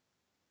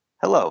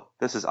Hello,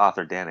 this is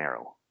author Dan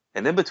Arrow,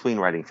 and in between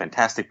writing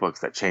fantastic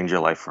books that change your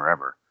life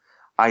forever,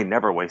 I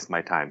never waste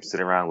my time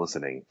sitting around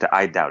listening to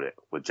I Doubt It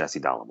with Jesse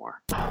Dollimore.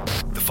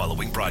 The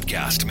following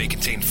broadcast may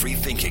contain free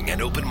thinking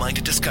and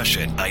open-minded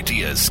discussion,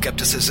 ideas,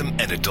 skepticism,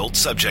 and adult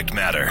subject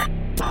matter.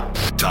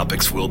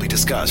 Topics will be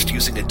discussed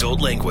using adult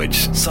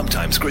language,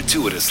 sometimes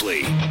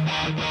gratuitously.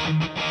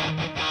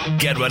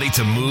 Get ready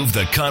to move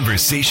the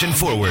conversation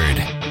forward.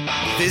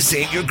 This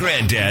ain't your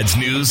granddad's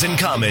news and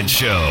comment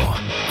show.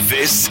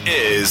 This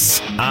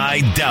is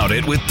I Doubt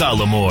It with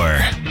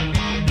Dollimore.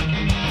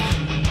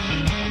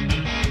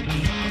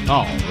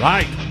 All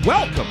right,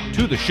 welcome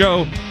to the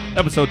show,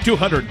 episode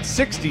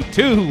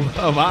 262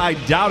 of I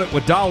Doubt It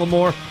with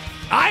Dollimore.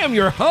 I am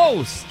your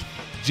host,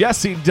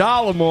 Jesse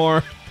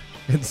Dollimore,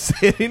 and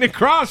sitting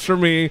across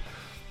from me,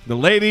 the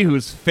lady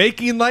who's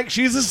faking like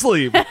she's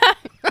asleep,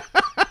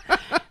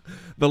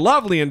 the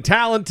lovely and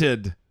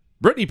talented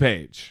Brittany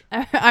Page.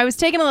 I was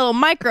taking a little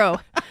micro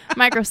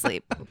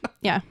sleep.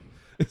 Yeah.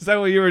 Is that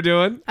what you were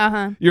doing?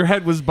 Uh-huh. Your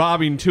head was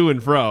bobbing to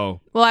and fro.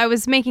 Well, I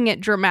was making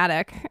it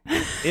dramatic.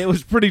 It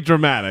was pretty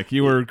dramatic.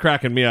 You were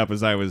cracking me up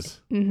as I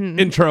was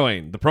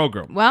introing the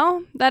program.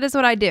 Well, that is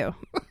what I do.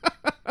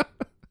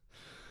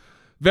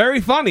 Very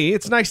funny.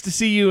 It's nice to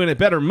see you in a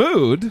better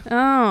mood.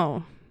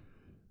 Oh.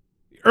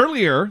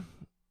 Earlier,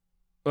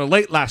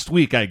 late last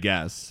week, I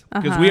guess,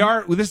 because we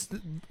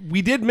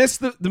did miss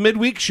the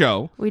midweek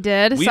show. We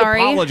did. We Sorry.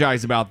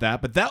 apologize about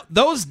that, but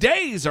those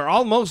days are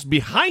almost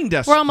behind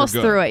us. We're almost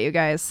for good. through it, you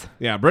guys.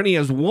 Yeah, Brittany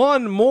has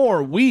one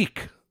more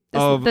week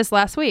This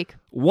last week.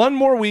 One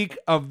more week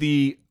of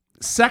the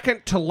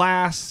second to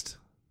last.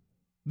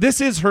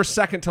 This is her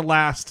second to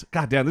last.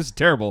 God damn, this is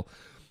terrible.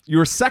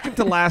 Your second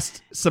to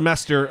last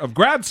semester of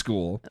grad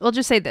school. We'll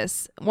just say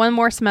this. One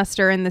more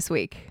semester in this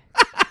week.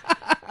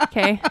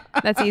 Okay,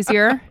 that's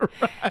easier.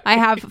 Right. I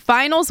have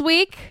finals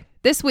week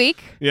this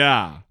week.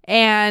 Yeah.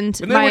 And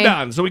then we're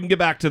done, so we can get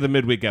back to the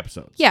midweek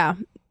episodes. Yeah,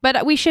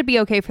 but we should be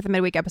okay for the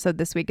midweek episode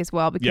this week as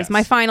well, because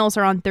my finals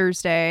are on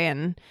Thursday,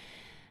 and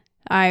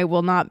I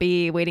will not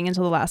be waiting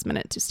until the last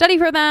minute to study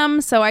for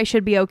them, so I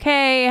should be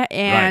okay,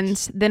 and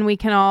then we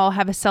can all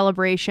have a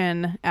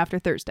celebration after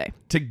Thursday.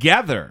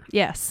 Together.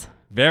 Yes.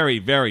 Very,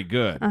 very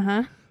good.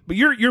 Uh-huh. But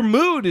your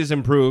mood is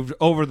improved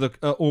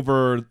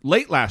over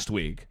late last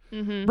week.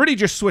 Mm-hmm. Brittany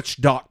just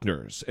switched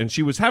doctors, and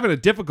she was having a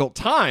difficult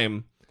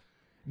time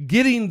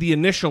getting the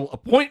initial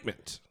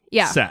appointment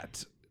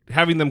set,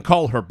 having them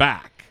call her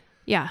back.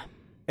 Yeah.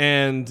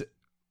 And,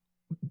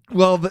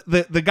 well,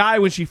 the guy,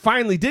 when she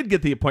finally did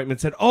get the appointment,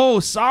 said, "Oh,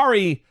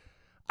 sorry,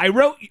 I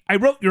wrote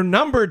your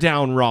number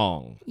down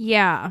wrong."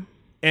 Yeah.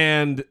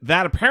 And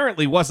that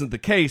apparently wasn't the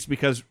case,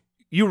 because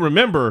you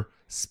remember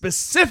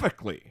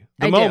specifically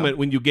the moment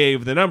when you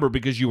gave the number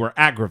because you were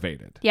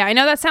aggravated. Yeah, I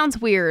know that sounds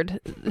weird.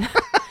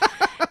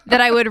 That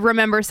I would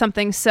remember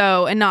something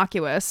so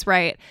innocuous,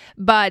 right?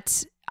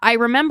 But I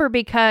remember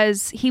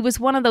because he was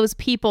one of those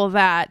people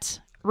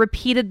that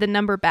repeated the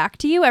number back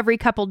to you every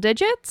couple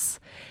digits.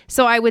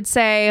 So I would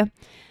say,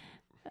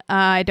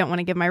 I don't want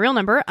to give my real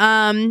number,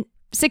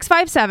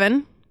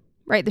 657,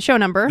 right? The show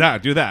number. Yeah,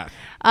 do that.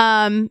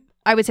 I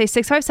would say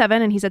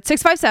 657, and he said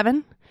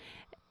 657.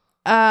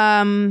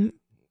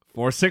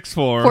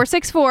 464.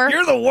 464.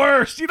 You're the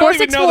worst. You don't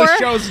even know the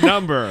show's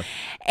number.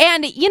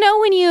 And you know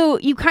when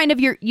you kind of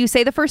you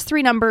say the first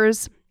three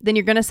numbers, then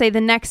you're going to say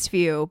the next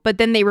few, but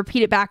then they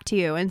repeat it back to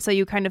you, and so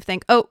you kind of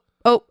think, oh,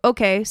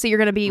 okay, so you're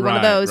going to be one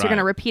of those. Right. You're going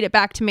to repeat it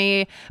back to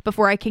me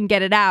before I can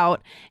get it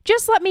out.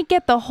 Just let me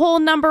get the whole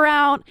number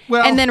out,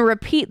 and then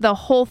repeat the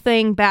whole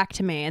thing back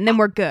to me, and then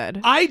we're good.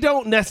 I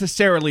don't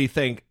necessarily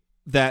think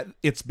that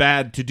it's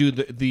bad to do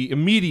the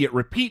immediate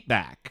repeat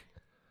back.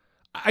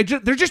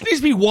 There just needs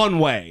to be one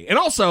way. And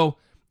also,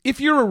 if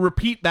you're a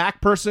repeat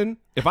back person,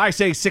 if I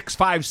say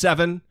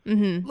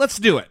 657, let's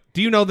do it.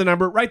 Do you know the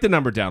number? Write the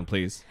number down,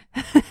 please.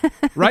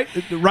 Write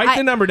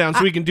the number down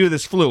so we can do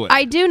this fluid.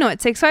 I do know it.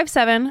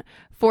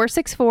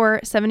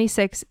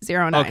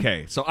 657-464-7609.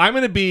 Okay, so I'm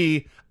going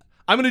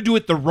to do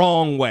it the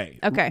wrong way.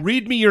 Okay.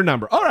 Read me your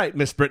number. All right,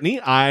 Miss Brittany,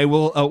 I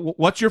will,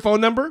 what's your phone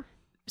number?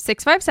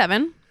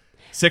 657.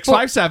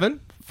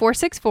 657.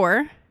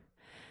 464.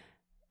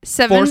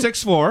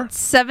 464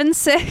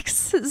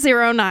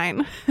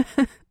 7609.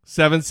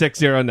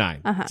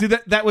 7609. See,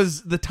 that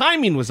was, the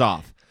timing was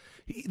off.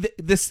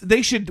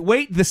 They should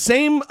wait the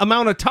same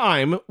amount of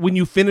time when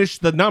you finish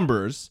the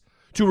numbers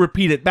to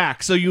repeat it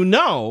back. So you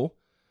know,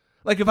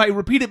 like if I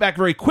repeat it back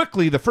very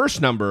quickly, the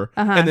first number,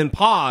 and then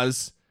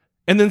pause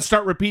and then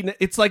start repeating it,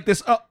 it's like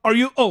this. Are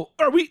we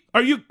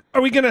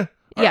gonna?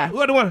 Yeah.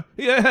 I don't want.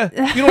 Yeah.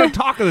 You don't want to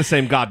talk at the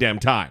same goddamn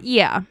time.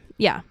 Yeah.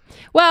 Yeah.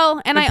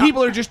 Well, and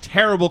people are just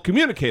terrible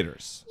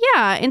communicators.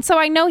 Yeah, and so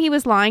I know he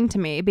was lying to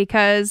me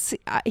because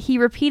he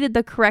repeated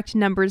the correct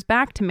numbers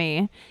back to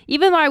me.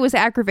 Even though I was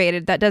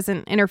aggravated, that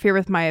doesn't interfere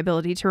with my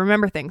ability to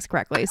remember things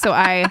correctly. So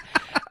I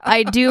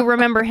do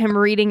remember him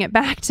reading it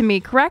back to me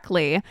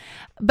correctly.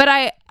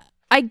 But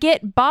I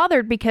get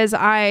bothered because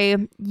I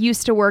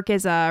used to work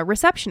as a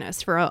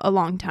receptionist for a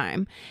long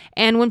time.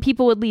 And when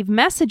people would leave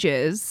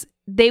messages,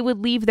 they would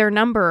leave their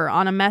number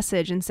on a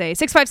message and say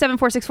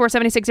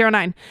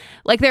 657-464-7609.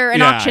 Like they're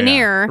an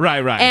auctioneer. Yeah.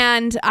 Right.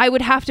 And I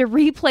would have to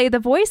replay the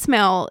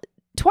voicemail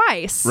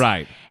twice.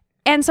 Right.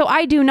 And so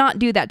I do not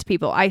do that to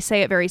people. I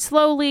say it very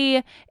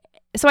slowly.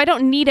 So I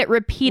don't need it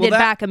repeated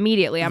back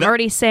immediately. I'm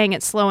already saying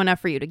it slow enough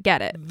for you to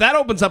get it. That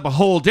opens up a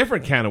whole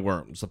different can of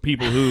worms of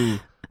people who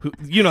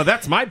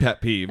that's my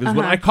pet peeve, is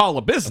when I call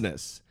a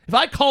business. If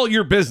I call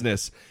your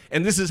business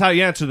and this is how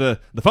you answer the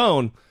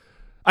phone,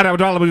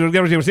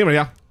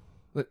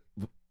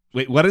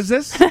 wait, what is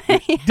this?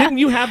 Didn't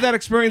you have that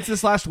experience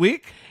this last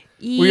week?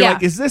 Where you're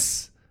like, is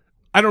this,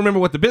 I don't remember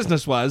what the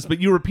business was, but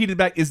you repeated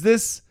back, is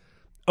this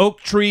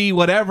Oak Tree,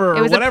 whatever,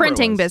 it was a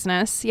printing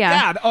business.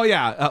 Yeah.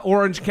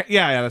 Orange.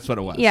 That's what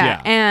it was.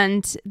 Yeah.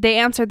 And they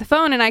answered the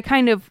phone and I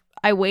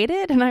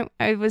waited and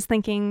I was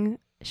thinking,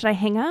 should I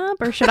hang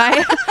up or should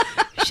I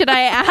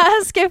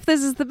ask if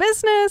this is the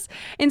business?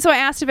 And so I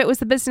asked if it was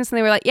the business and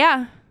they were like,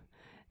 yeah.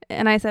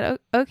 And I said,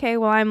 okay,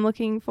 well, I'm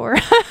looking for...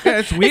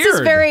 It's weird. This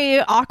is very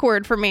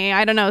awkward for me.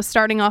 I don't know,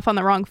 starting off on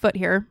the wrong foot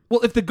here.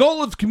 Well, if the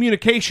goal of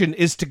communication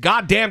is to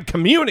goddamn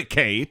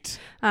communicate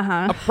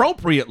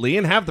appropriately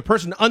and have the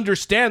person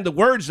understand the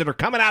words that are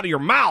coming out of your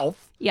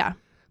mouth, then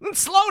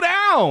slow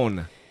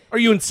down. Are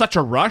you in such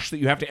a rush that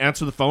you have to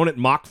answer the phone at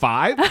Mach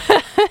 5?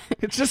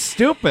 It's just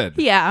stupid.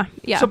 Yeah.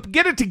 So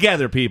get it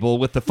together, people,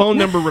 with the phone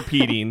number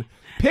repeating.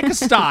 Pick a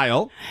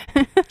style.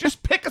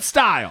 Just pick a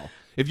style.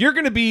 If you're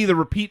going to be the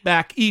repeat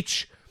back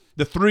each,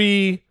 the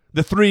three,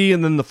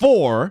 and then the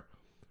 4,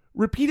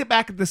 repeat it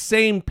back at the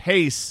same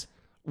pace.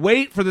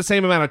 Wait for the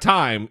same amount of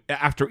time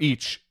after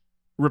each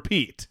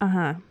repeat.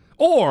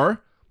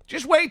 Or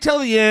just wait till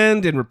the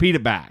end and repeat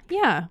it back.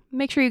 Yeah.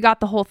 Make sure you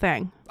got the whole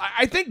thing.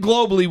 I think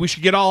globally we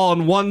should get all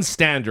on one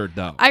standard,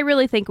 though. I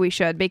really think we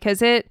should,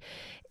 because it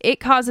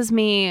causes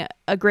me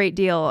a great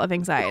deal of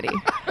anxiety.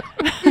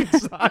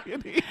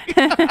 Anxiety.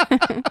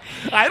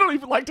 I don't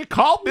even like to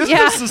call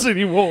businesses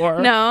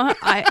anymore. No,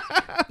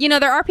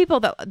 there are people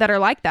that are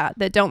like that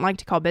don't like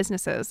to call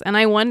businesses. And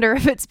I wonder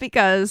if it's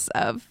because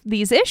of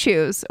these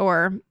issues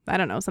or, I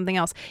don't know, something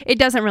else. It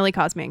doesn't really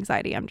cause me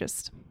anxiety. I'm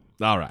just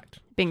all right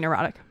being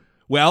neurotic.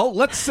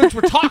 Well, since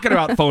we're talking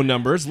about phone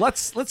numbers,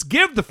 let's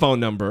give the phone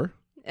number.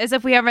 As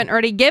if we haven't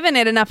already given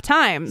it enough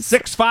times.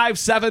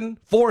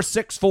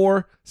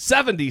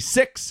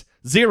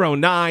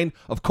 657-464-7609.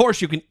 Of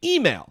course, you can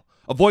email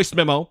a voice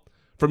memo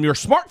from your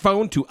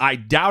smartphone to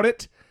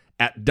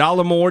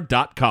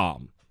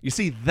idoughtit@dollamore.com. You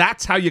see,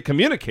 that's how you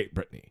communicate,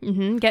 Brittany.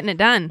 Getting it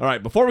done. All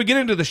right, before we get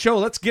into the show,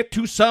 let's get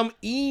to some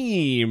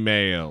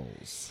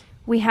emails.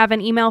 We have an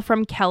email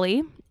from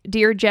Kelly.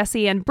 Dear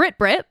Jesse and Brit.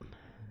 Brit,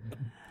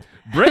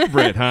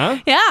 huh?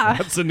 Yeah.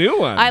 That's a new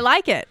one. I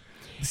like it.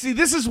 See,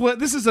 this is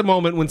a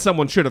moment when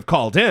someone should have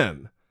called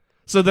in.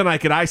 So then I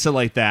could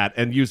isolate that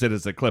and use it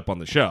as a clip on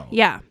the show.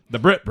 Yeah. The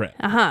Brit.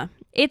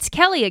 It's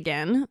Kelly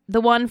again, the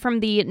one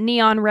from the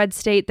neon red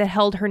state that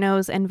held her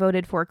nose and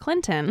voted for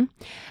Clinton.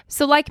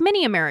 So like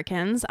many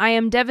Americans, I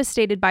am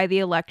devastated by the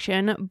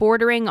election,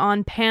 bordering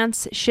on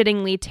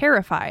pants-shittingly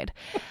terrified.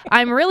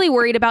 I'm really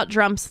worried about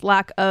Trump's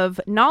lack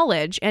of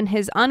knowledge and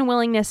his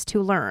unwillingness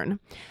to learn.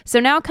 So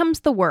now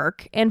comes the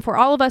work, and for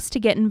all of us to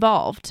get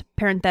involved.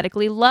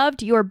 Parenthetically,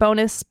 loved your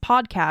bonus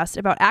podcast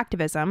about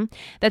activism.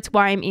 That's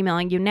why I'm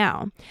emailing you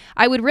now.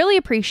 I would really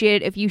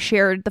appreciate it if you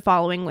shared the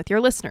following with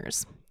your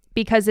listeners,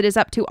 because it is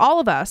up to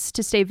all of us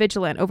to stay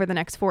vigilant over the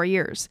next 4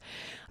 years.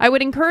 I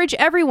would encourage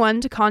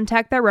everyone to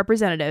contact their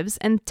representatives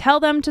and tell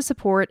them to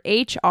support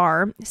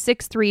H.R.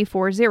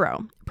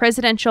 6340,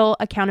 Presidential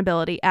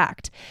Accountability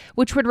Act,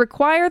 which would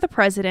require the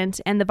president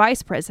and the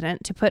vice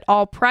president to put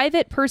all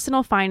private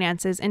personal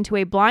finances into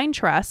a blind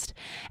trust,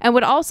 and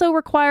would also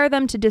require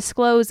them to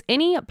disclose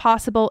any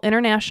possible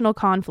international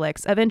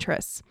conflicts of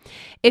interests.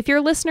 If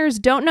your listeners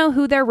don't know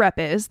who their rep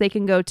is, they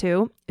can go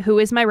to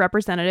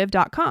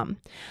whoismyrepresentative.com.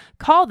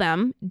 Call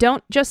them.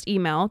 Don't just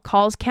email.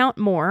 Calls count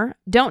more.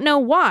 Don't know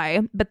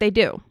why, but they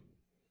do.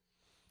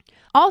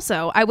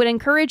 Also, I would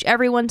encourage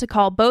everyone to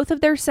call both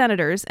of their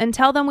senators and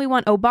tell them we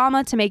want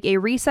Obama to make a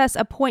recess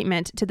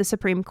appointment to the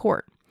Supreme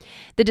Court.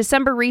 The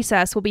December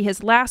recess will be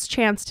his last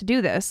chance to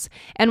do this,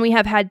 and we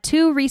have had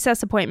 2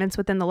 recess appointments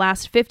within the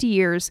last 50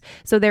 years,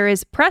 so there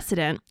is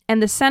precedent, and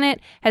the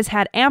Senate has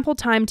had ample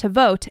time to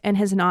vote and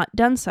has not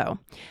done so,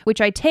 which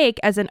I take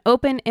as an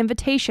open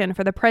invitation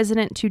for the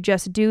president to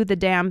just do the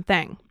damn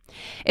thing.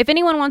 If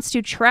anyone wants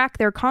to track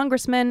their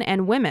congressmen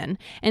and women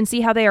and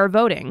see how they are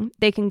voting,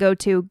 they can go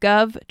to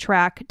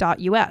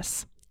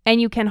govtrack.us,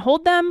 and you can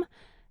hold them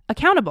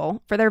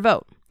accountable for their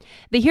vote.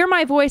 The Hear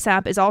My Voice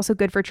app is also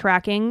good for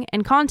tracking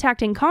and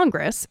contacting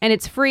Congress, and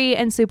it's free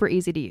and super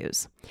easy to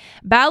use.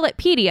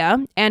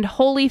 Ballotpedia and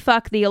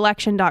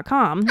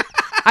holyfucktheelection.com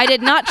I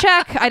did not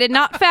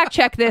fact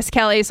check this,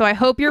 Kelly, so I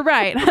hope you're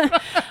right,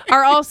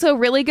 are also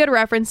really good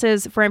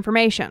references for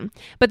information.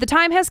 But the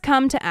time has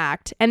come to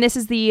act, and this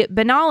is the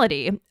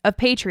banality of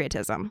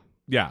patriotism.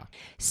 Yeah.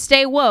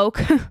 Stay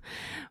woke.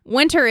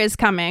 Winter is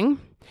coming.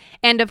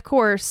 And of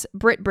course,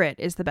 Brit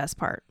is the best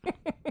part.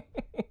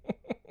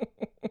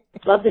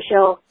 Love the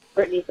show.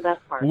 Brittany's the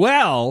best part.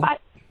 Well,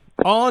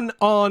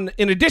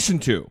 In addition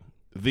to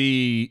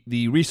the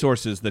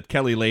resources that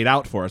Kelly laid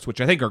out for us,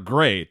 which I think are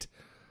great,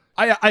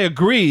 I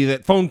agree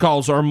that phone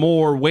calls are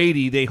more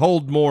weighty. They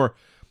hold more.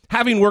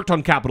 Having worked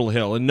on Capitol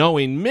Hill and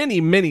knowing many,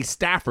 many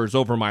staffers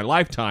over my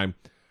lifetime,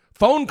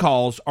 phone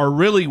calls are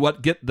really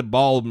what get the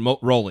ball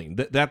rolling.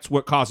 That's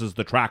what causes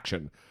the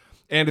traction.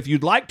 And if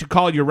you'd like to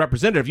call your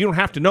representative, you don't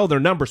have to know their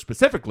number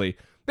specifically.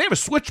 They have a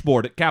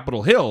switchboard at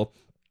Capitol Hill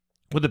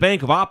with the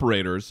Bank of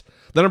Operators.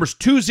 The number's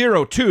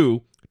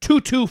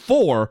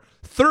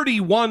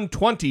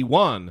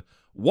 202-224-3121.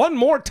 One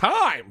more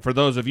time for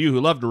those of you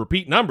who love to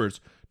repeat numbers,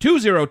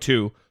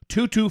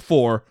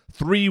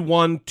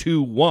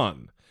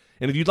 202-224-3121.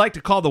 And if you'd like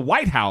to call the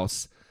White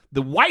House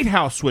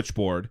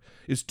switchboard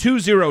is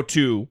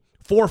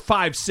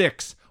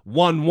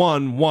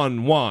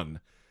 202-456-1111.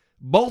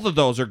 Both of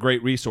those are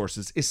great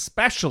resources,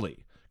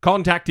 especially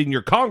contacting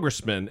your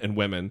congressmen and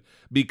women,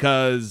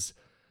 because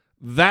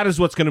that is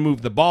what's going to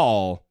move the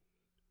ball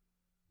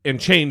and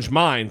change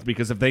minds,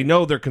 because if they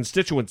know their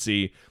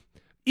constituency,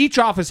 each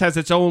office has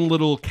its own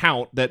little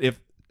count that if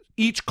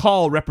each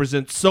call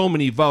represents so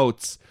many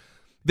votes,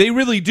 they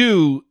really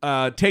do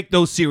take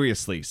those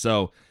seriously.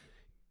 So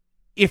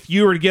if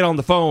you were to get on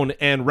the phone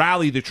and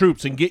rally the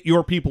troops and get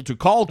your people to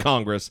call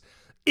Congress,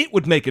 it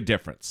would make a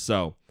difference.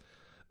 So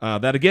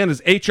that, again,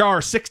 is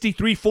H.R.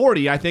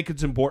 6340. I think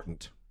it's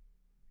important.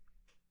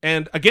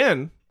 And,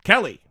 again,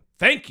 Kelly,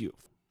 thank you.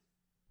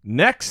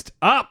 Next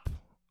up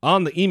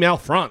on the email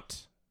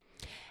front.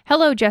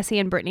 Hello, Jesse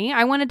and Brittany.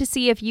 I wanted to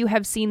see if you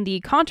have seen the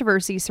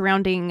controversy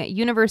surrounding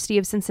University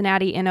of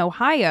Cincinnati in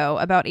Ohio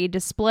about a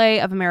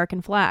display of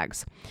American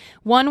flags.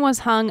 One was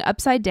hung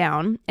upside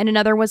down, and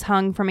another was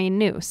hung from a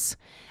noose.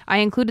 I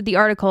included the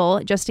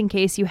article just in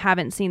case you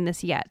haven't seen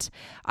this yet.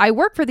 I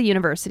work for the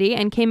university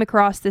and came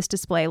across this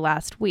display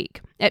last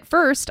week. At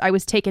first, I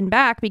was taken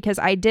back because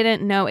I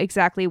didn't know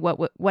exactly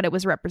what it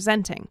was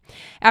representing.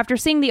 After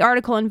seeing the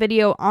article and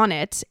video on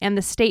it, and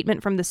the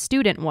statement from the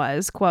student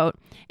was, quote,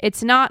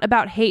 "It's not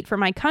about hate for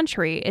my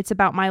country, it's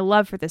about my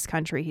love for this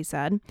country," he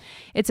said.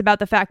 "It's about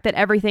the fact that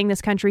everything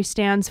this country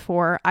stands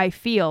for, I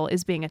feel,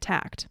 is being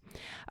attacked."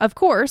 Of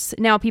course,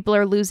 now people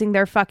are losing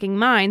their fucking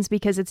minds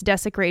because it's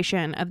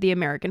desecration of the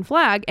American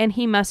flag, and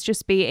he must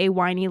just be a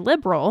whiny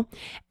liberal,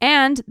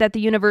 and that the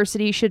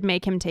university should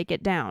make him take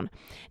it down.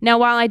 Now,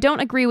 while I don't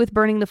agree with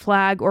burning the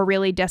flag or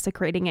really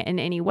desecrating it in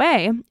any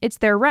way, it's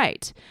their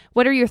right.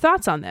 What are your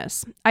thoughts on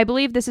this? I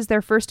believe this is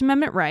their First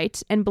Amendment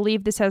right, and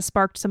believe this has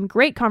sparked some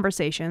great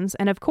conversations,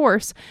 and of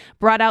course,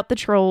 brought out the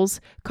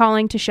trolls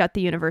calling to shut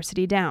the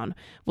university down.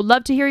 Would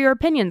love to hear your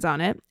opinions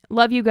on it.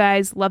 Love you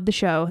guys. Love the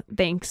show.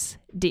 Thanks,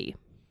 D.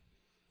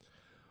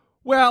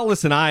 Well,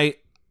 listen, I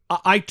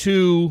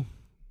too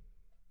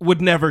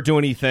would never do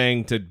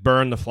anything to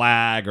burn the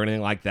flag or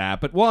anything like that.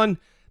 But one,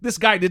 this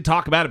guy did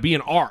talk about it being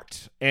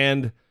art.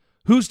 And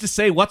who's to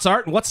say what's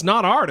art and what's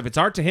not art? If it's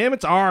art to him,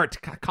 it's art.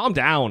 Calm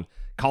down.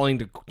 Calling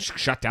to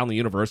shut down the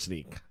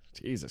university.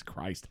 Jesus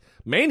Christ.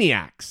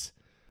 Maniacs.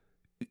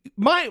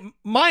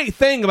 My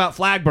thing about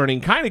flag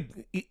burning kind of,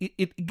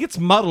 it gets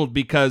muddled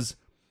because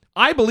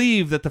I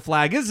believe that the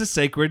flag is a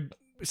sacred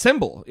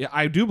symbol.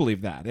 I do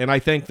believe that. And I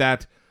think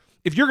that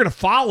if you're going to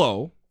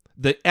follow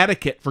the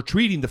etiquette for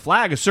treating the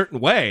flag a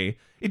certain way,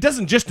 it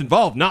doesn't just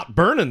involve not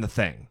burning the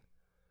thing.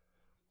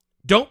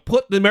 Don't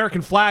put the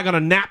American flag on a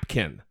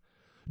napkin.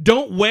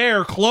 Don't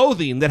wear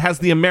clothing that has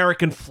the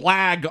American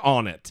flag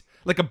on it,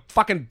 like a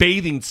fucking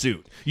bathing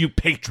suit, you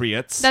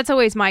patriots. That's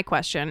always my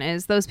question,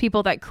 is those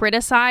people that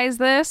criticize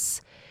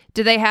this,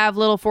 do they have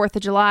little 4th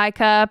of July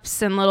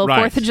cups and little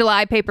 4th of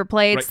July paper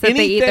plates that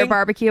they eat their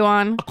barbecue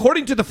on?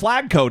 According to the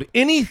flag code,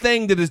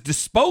 anything that is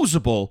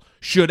disposable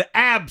should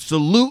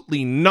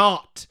absolutely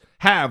not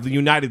have the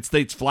United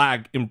States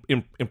flag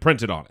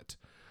imprinted on it.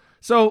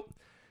 So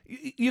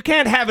you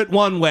can't have it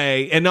one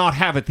way and not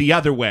have it the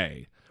other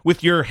way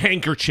with your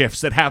handkerchiefs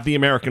that have the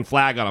American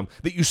flag on them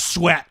that you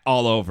sweat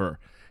all over.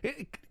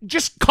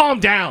 Just calm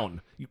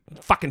down, you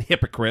fucking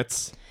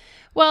hypocrites.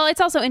 Well,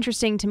 it's also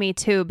interesting to me,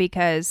 too,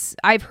 because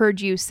I've heard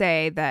you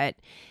say that,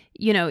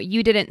 you know,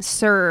 you didn't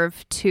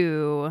serve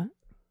to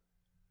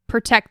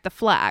protect the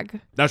flag.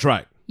 That's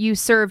right. You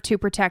served to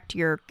protect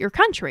your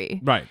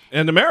country. Right.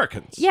 And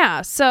Americans.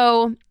 Yeah.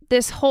 So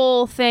this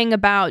whole thing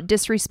about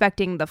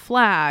disrespecting the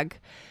flag,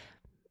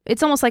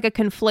 it's almost like a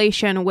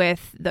conflation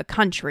with the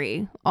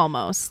country,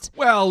 almost.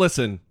 Well,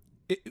 listen,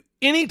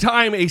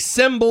 anytime a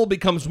symbol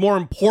becomes more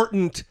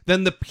important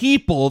than the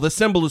people the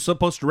symbol is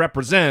supposed to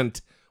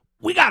represent,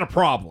 we got a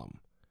problem.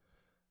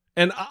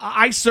 And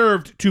I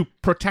served to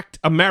protect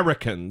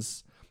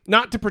Americans,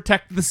 not to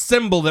protect the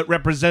symbol that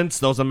represents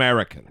those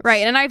Americans.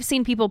 Right, and I've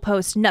seen people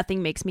post,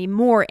 nothing makes me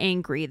more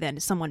angry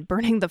than someone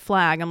burning the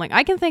flag. I'm like,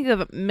 I can think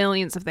of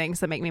millions of things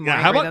that make me more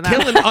angry than that.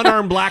 How about killing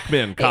unarmed black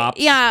men, cops?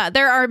 Yeah,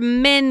 there are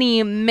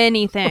many,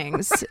 many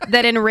things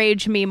that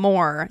enrage me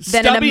more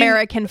than an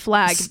American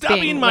flag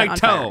being my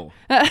toe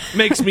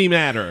makes me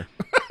madder.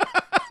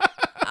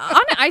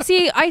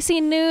 I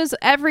see news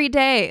every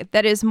day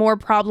that is more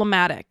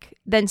problematic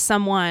than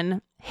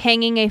someone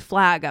hanging a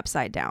flag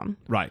upside down.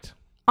 Right.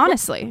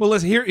 honestly. Well,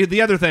 listen, here,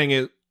 the other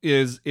thing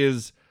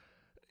is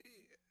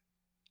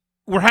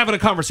we're having a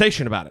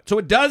conversation about it. So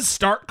it does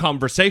start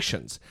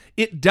conversations.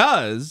 It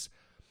does.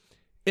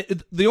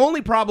 The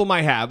only problem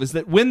I have is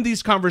that when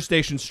these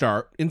conversations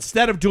start,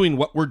 instead of doing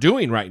what we're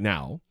doing right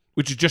now,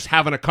 which is just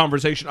having a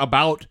conversation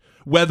about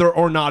whether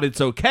or not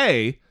it's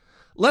okay,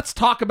 let's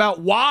talk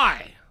about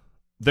why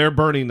they're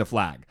burning the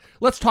flag.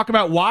 Let's talk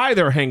about why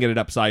they're hanging it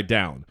upside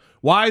down,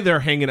 why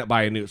they're hanging it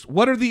by a noose.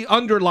 What are the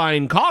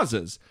underlying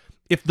causes?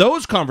 If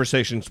those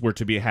conversations were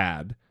to be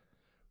had,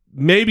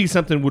 maybe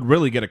something would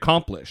really get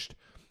accomplished,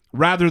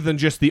 rather than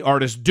just the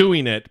artist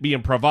doing it,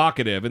 being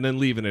provocative, and then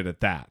leaving it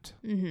at that,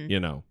 you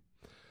know.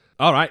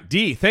 All right,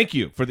 D, thank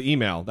you for the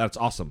email. That's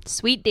awesome.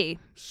 Sweet D.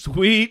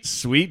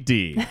 Sweet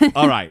D.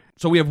 All right,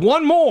 so we have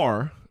one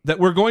more that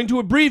we're going to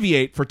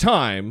abbreviate for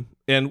time,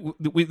 and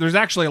there's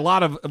actually a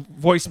lot of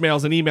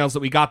voicemails and emails that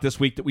we got this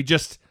week that we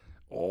just,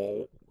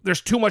 there's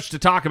too much to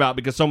talk about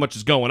because so much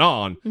is going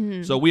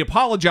on. So we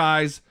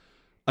apologize.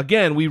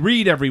 Again, we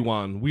read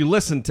everyone. We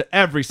listen to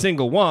every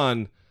single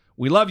one.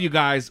 We love you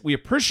guys. We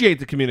appreciate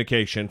the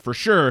communication for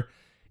sure.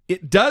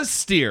 It does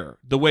steer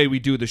the way we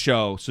do the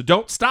show, so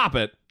don't stop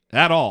it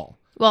at all.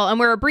 Well, and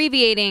we're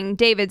abbreviating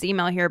David's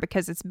email here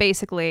because it's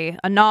basically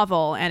a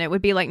novel, and it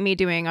would be like me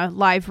doing a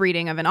live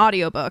reading of an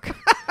audiobook.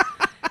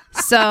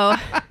 So...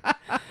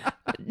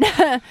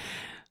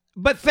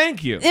 But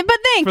thank you.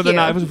 For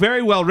the it was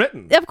very well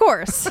written. Of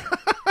course.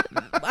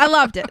 I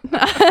loved it.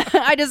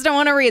 I just don't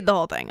want to read the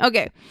whole thing.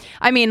 Okay.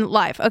 I mean,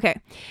 live. Okay.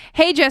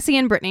 Hey, Jesse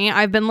and Brittany.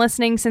 I've been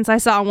listening since I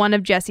saw one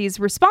of Jesse's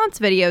response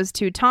videos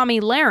to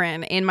Tommy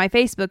Lahren in my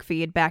Facebook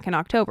feed back in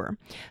October.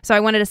 So I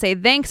wanted to say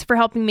thanks for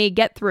helping me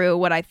get through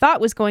what I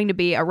thought was going to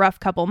be a rough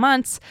couple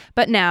months,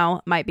 but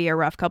now might be a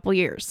rough couple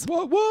years.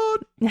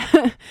 What?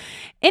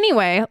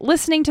 Anyway,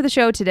 listening to the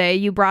show today,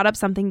 you brought up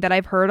something that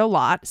I've heard a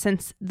lot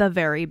since the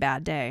very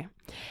bad day.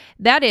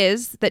 That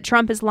is that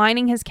Trump is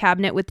lining his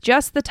cabinet with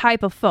just the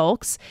type of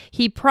folks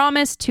he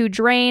promised to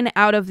drain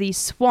out of the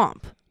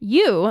swamp.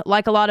 You,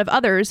 like a lot of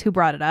others who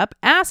brought it up,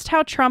 asked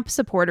how Trump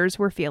supporters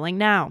were feeling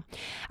now.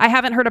 I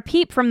haven't heard a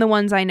peep from the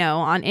ones I know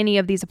on any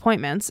of these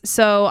appointments,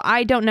 so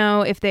I don't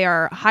know if they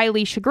are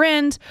highly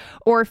chagrined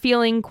or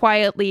feeling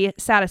quietly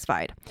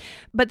satisfied.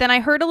 But then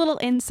I heard a little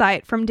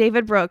insight from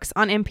David Brooks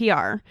on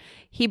NPR.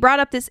 He brought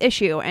up this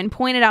issue and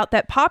pointed out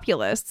that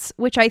populists,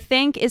 which I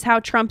think is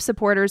how Trump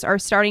supporters are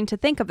starting to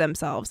think of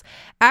themselves,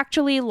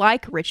 actually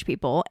like rich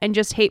people and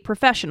just hate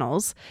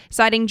professionals,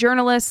 citing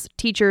journalists,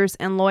 teachers,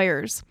 and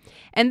lawyers.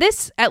 And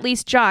this at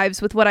least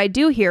jives with what I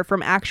do hear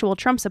from actual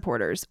Trump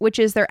supporters, which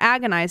is they're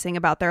agonizing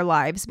about their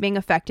lives being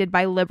affected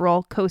by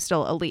liberal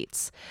coastal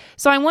elites.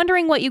 So I'm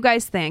wondering what you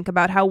guys think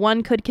about how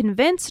one could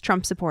convince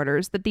Trump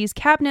supporters that these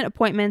cabinet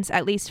appointments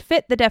at least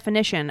fit the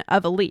definition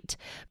of elite,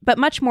 but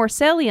much more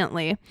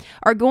saliently,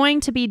 are going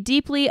to be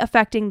deeply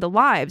affecting the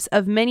lives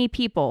of many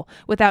people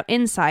without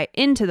insight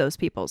into those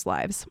people's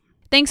lives.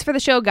 Thanks for the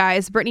show,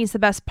 guys. Brittany's the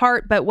best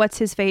part, but what's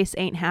his face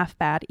ain't half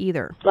bad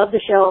either. Love the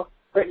show.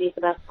 Brittany's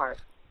the best part.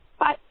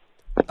 Bye.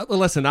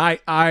 Listen, I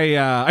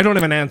don't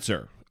have an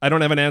answer. I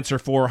don't have an answer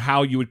for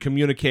how you would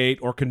communicate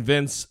or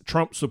convince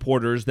Trump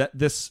supporters that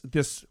this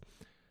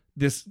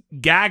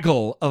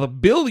gaggle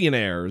of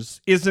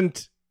billionaires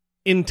isn't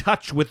in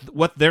touch with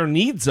what their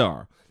needs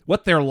are,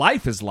 what their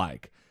life is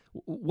like,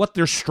 what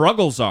their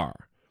struggles are.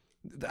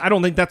 I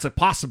don't think that's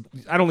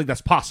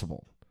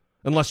possible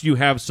unless you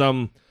have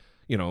some,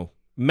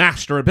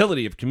 master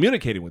ability of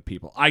communicating with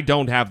people. I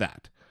don't have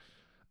that.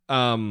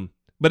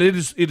 But it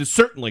is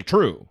certainly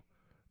true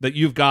that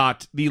you've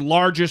got the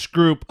largest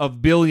group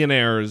of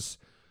billionaires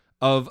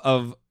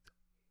of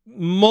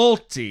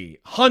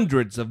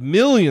hundreds of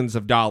millions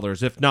of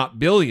dollars, if not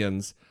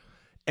billions,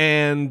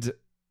 and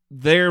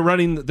they're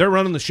running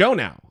the show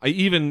now.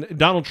 Even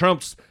Donald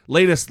Trump's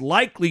latest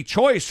likely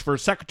choice for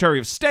Secretary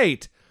of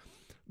State,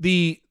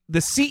 the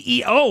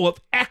CEO of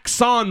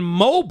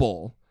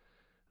ExxonMobil.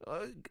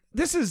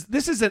 This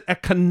is a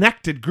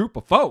connected group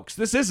of folks.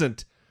 This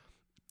isn't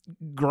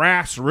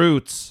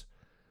grassroots,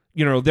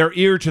 their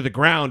ear to the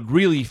ground,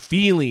 really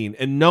feeling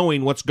and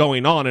knowing what's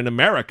going on in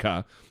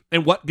America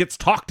and what gets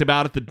talked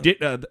about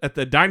at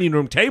the dining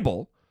room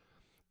table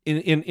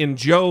in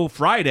Joe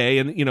Friday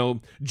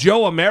and,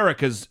 Joe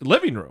America's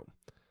living room.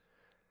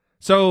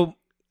 So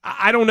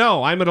I don't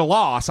know. I'm at a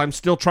loss. I'm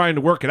still trying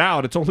to work it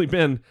out. It's only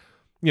been,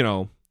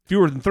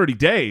 fewer than 30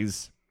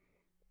 days.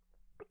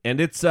 And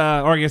it's, or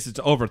I guess it's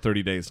over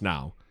 30 days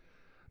now.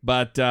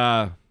 But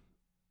I'm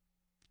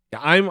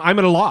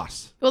at a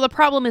loss. Well, the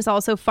problem is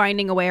also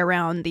finding a way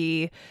around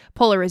the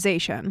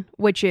polarization,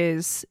 which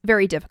is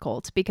very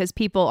difficult because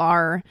people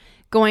are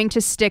going to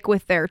stick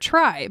with their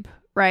tribe,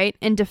 right?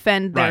 And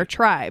defend their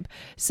tribe.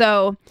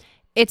 So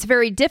it's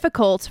very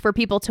difficult for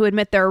people to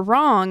admit they're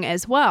wrong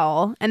as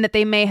well, and that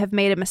they may have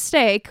made a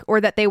mistake or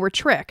that they were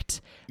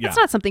tricked. That's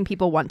not something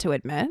people want to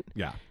admit.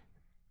 Yeah.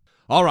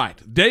 All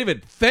right.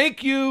 David,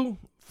 thank you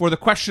for the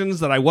questions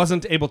that I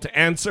wasn't able to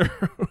answer.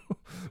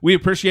 We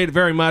appreciate it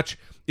very much.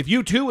 If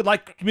you too would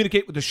like to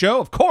communicate with the show,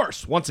 of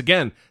course, once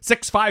again,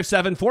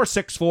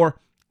 657-464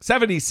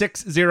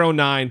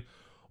 7609.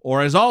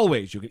 Or as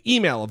always, you can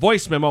email a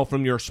voice memo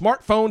from your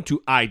smartphone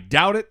to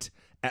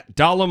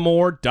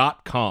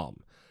idoubitit@dollemore.com.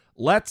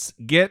 Let's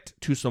get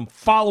to some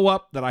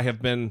follow-up that I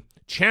have been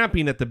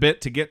champing at the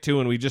bit to get to,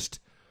 and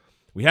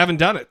we haven't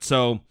done it.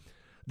 So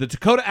the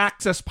Dakota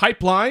Access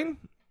Pipeline,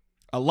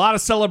 a lot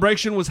of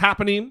celebration was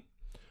happening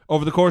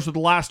over the course of the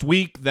last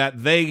week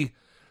that the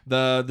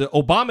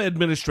Obama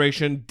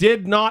administration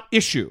did not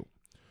issue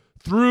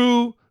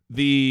through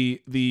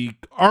the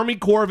Army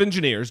Corps of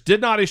Engineers,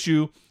 did not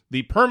issue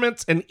the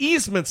permits and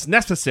easements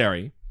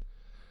necessary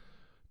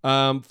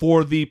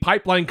for the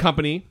pipeline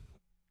company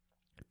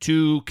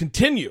to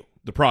continue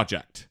the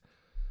project.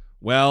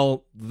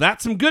 Well,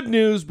 that's some good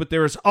news, but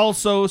there is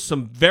also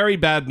some very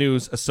bad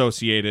news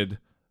associated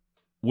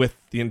with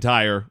the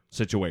entire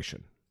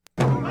situation.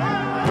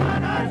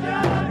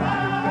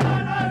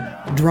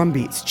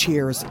 Drumbeats,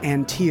 cheers,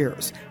 and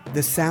tears.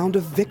 The sound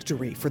of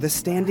victory for the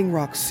Standing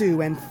Rock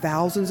Sioux and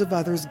thousands of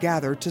others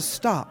gathered to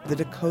stop the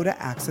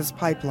Dakota Access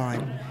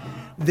Pipeline.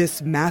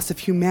 This mass of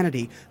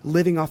humanity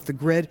living off the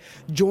grid,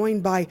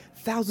 joined by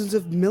thousands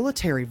of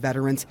military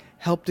veterans,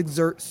 helped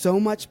exert so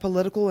much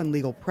political and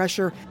legal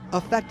pressure,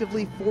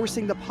 effectively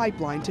forcing the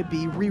pipeline to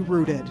be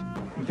rerouted.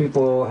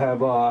 People have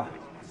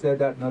said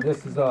that now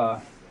this is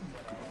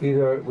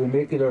either we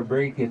make it or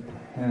break it,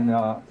 and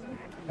I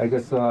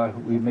guess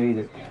we made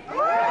it.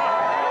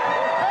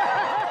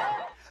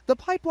 The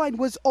pipeline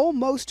was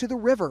almost to the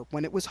river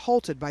when it was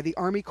halted by the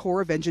Army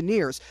Corps of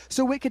Engineers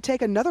so it could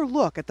take another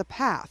look at the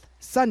path.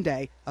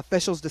 Sunday,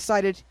 officials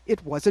decided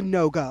it was a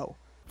no-go.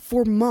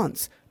 For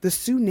months, the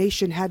Sioux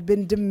Nation had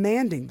been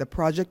demanding the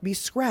project be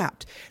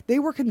scrapped. They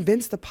were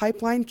convinced the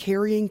pipeline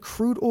carrying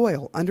crude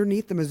oil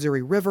underneath the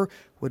Missouri River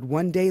would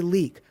one day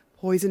leak,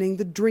 poisoning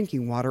the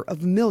drinking water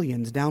of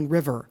millions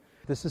downriver.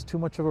 This is too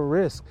much of a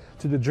risk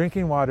to the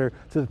drinking water,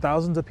 to the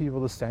thousands of people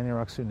of the Standing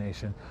Rock Sioux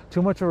Nation.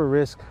 Too much of a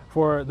risk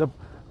for the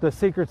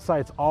sacred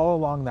sites all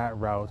along that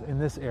route in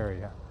this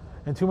area,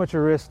 and too much a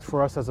risk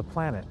for us as a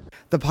planet.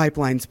 The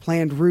pipeline's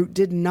planned route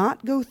did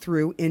not go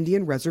through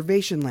Indian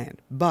reservation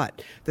land,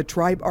 but the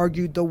tribe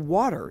argued the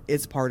water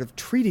is part of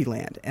treaty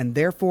land, and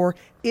therefore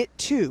it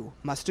too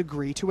must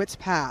agree to its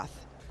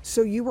path.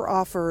 So you were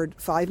offered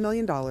 $5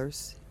 million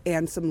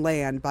and some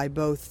land by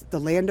both the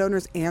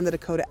landowners and the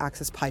Dakota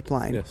Access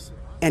Pipeline. Yes.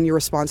 And your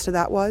response to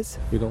that was?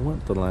 We don't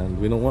want the land.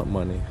 We don't want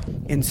money.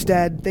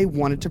 Instead, they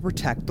wanted to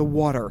protect the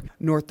water.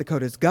 North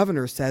Dakota's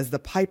governor says the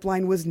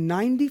pipeline was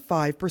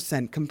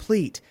 95%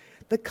 complete.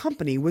 The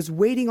company was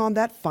waiting on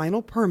that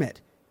final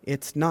permit.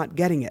 It's not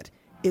getting it.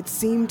 It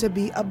seemed to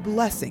be a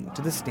blessing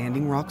to the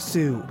Standing Rock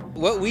Sioux.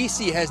 What we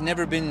see has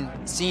never been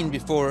seen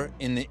before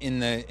in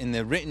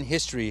the written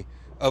history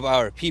of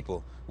our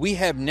people. We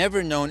have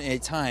never known a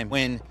time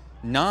when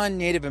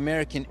non-Native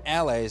American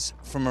allies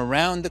from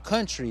around the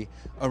country,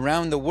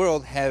 around the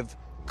world, have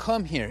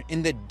come here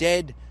in the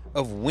dead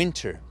of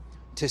winter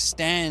to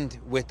stand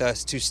with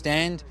us, to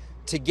stand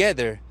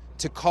together,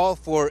 to call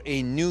for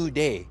a new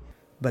day.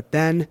 But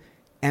then,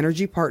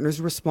 Energy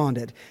Partners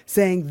responded,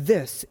 saying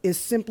this is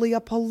simply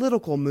a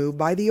political move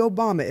by the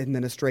Obama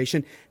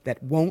administration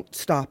that won't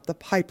stop the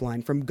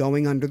pipeline from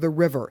going under the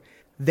river.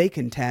 They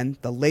contend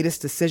the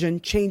latest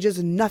decision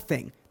changes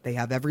nothing. They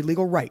have every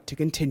legal right to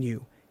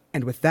continue.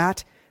 And with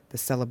that, the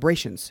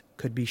celebrations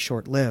could be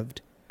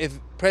short-lived. If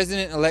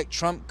President-elect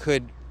Trump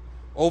could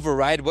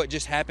override what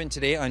just happened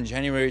today on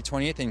January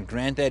 20th and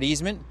grant that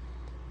easement,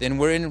 then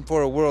we're in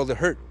for a world of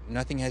hurt.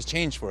 Nothing has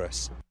changed for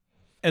us.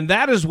 And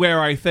that is where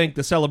I think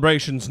the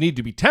celebrations need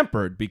to be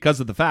tempered because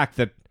of the fact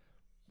that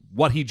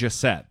what he just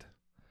said.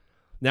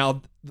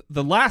 Now,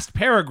 the last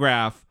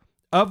paragraph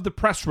of the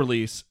press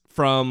release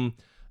from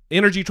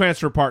Energy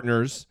Transfer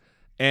Partners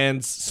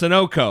and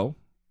Sunoco,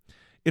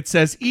 it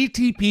says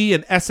ETP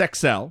and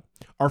SXL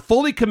are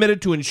fully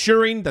committed to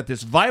ensuring that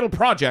this vital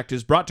project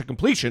is brought to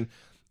completion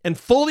and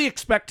fully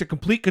expect to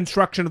complete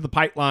construction of the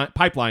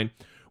pipeline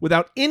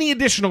without any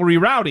additional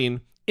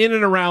rerouting in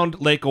and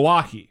around Lake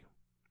Oahe.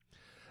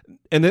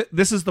 And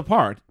this is the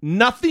part.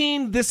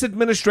 Nothing this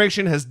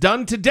administration has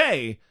done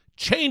today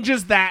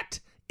changes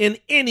that in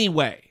any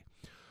way.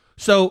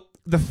 So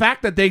the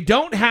fact that they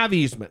don't have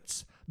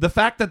easements, the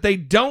fact that they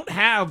don't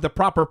have the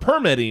proper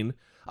permitting,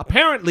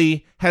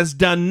 apparently has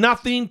done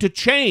nothing to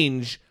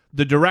change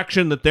the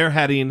direction that they're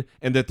heading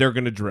and that they're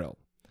going to drill.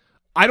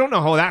 I don't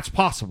know how that's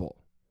possible.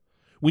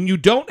 When you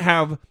don't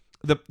have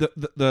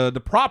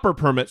the proper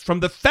permits from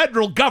the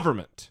federal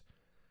government,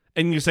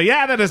 and you say,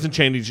 yeah, that doesn't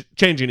change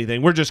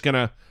anything. We're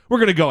gonna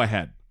go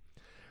ahead.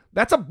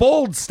 That's a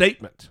bold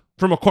statement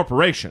from a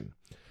corporation.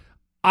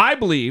 I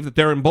believe that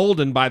they're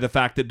emboldened by the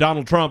fact that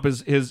Donald Trump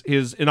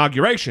his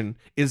inauguration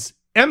is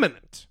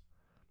imminent,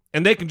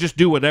 and they can just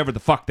do whatever the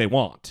fuck they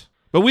want.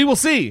 But we will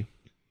see.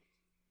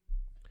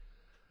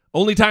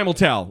 Only time will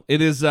tell.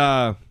 It is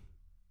an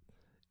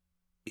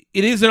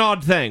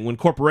odd thing when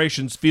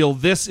corporations feel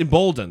this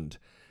emboldened,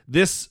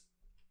 this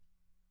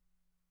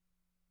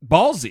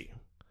ballsy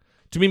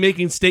to be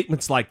making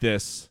statements like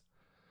this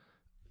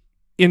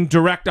in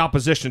direct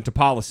opposition to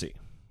policy.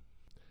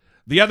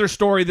 The other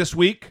story this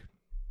week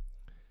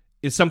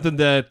is something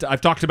that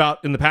I've talked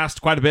about in the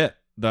past quite a bit,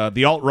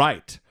 the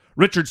alt-right.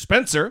 Richard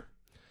Spencer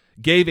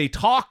gave a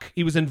talk.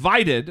 He was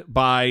invited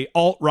by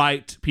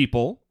alt-right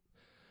people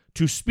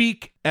to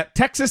speak at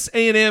Texas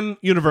A&M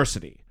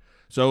University.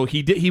 So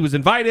he was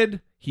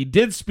invited, he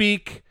did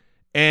speak,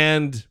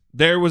 and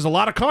there was a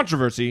lot of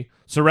controversy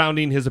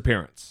surrounding his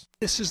appearance.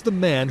 This is the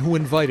man who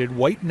invited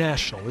white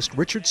nationalist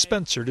Richard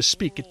Spencer to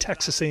speak at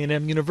Texas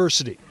A&M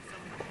University.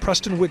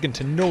 Preston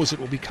Wigginton knows it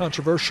will be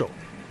controversial.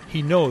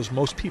 He knows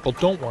most people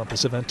don't want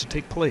this event to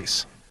take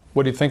place.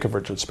 What do you think of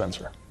Richard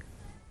Spencer?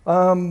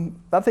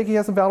 I think he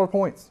has some valid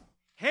points.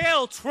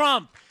 Hail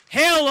Trump!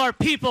 Hail our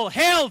people!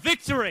 Hail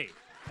victory!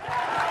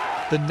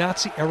 The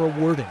Nazi-era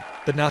wording,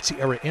 the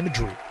Nazi-era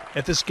imagery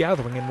at this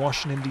gathering in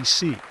Washington,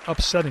 D.C.,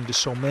 upsetting to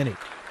so many.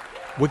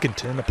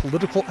 Wigginton, a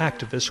political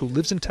activist who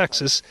lives in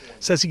Texas,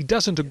 says he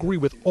doesn't agree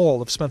with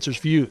all of Spencer's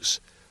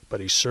views,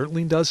 but he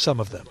certainly does some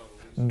of them.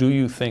 Do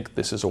you think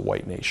this is a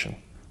white nation?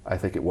 I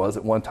think it was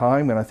at one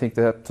time, and I think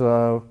that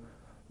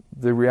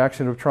the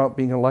reaction of Trump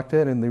being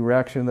elected and the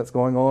reaction that's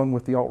going on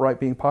with the alt-right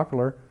being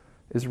popular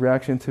is a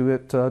reaction to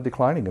it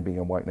declining and being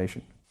a white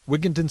nation.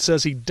 Wigginton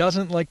says he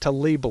doesn't like to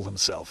label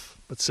himself,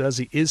 but says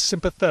he is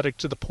sympathetic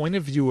to the point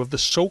of view of the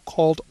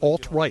so-called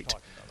alt-right,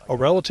 a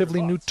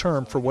relatively new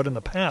term for what in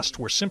the past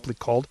were simply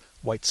called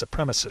white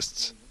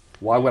supremacists.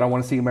 Why would I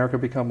want to see America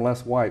become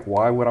less white?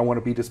 Why would I want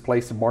to be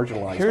displaced and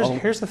marginalized?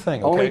 Here's the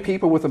thing. Only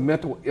people with a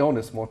mental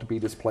illness want to be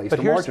displaced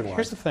and marginalized.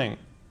 Here's the thing.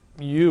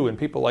 You and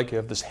people like you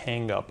have this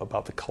hang-up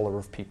about the color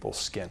of people's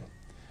skin.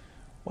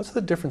 What's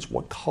the difference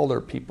what color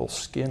people's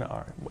skin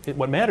are?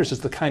 What matters is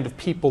the kind of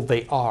people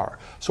they are.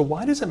 So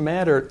why does it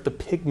matter the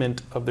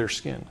pigment of their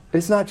skin?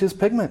 It's not just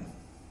pigment.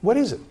 What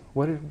is it?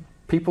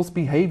 People's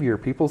behavior,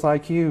 people's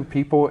IQ,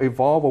 people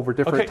evolve over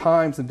different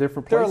times and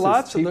different places. There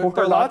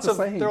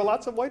are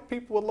lots of white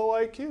people with low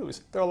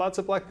IQs. There are lots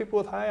of black people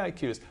with high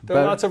IQs. There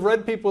are lots of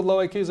red people with low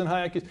IQs and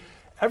high IQs.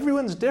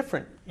 Everyone's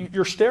different.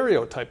 You're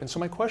stereotyping.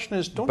 So my question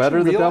is, don't you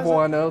realize better the devil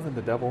I know than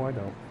the devil I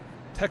don't.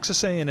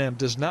 Texas A&M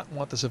does not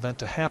want this event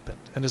to happen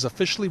and has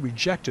officially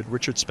rejected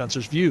Richard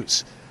Spencer's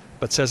views,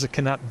 but says it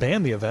cannot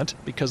ban the event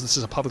because this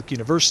is a public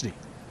university.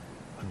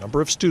 A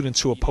number of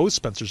students who oppose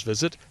Spencer's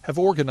visit have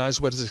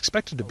organized what is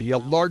expected to be a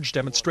large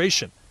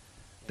demonstration.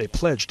 They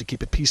pledge to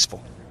keep it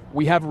peaceful.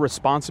 We have a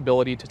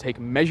responsibility to take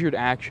measured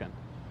action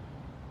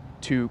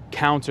to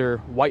counter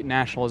white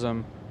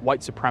nationalism,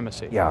 white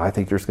supremacy. Yeah, I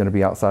think there's going to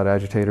be outside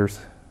agitators,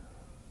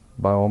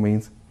 by all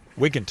means.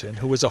 Wigginton,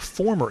 who is a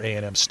former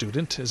A&M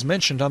student, is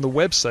mentioned on the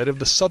website of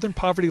the Southern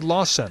Poverty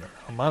Law Center,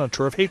 a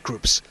monitor of hate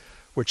groups,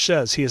 which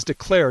says he has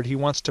declared he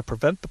wants to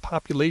prevent the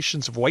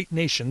populations of white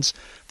nations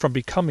from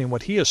becoming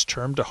what he has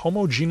termed a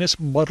homogeneous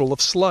muddle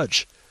of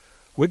sludge.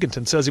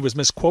 Wigginton says he was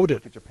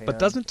misquoted, but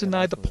doesn't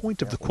deny the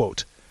point of the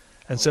quote,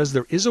 and says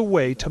there is a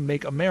way to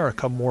make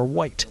America more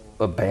white.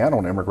 A ban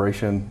on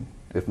immigration,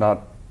 if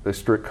not a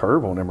strict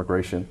curb on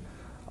immigration,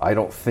 I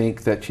don't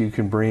think that you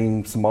can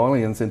bring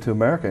Somalians into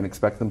America and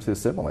expect them to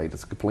assimilate.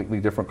 It's a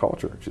completely different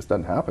culture. It just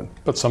doesn't happen.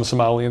 But some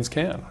Somalians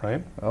can,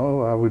 right?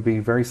 Oh, I would be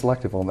very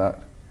selective on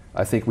that.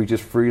 I think we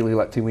just freely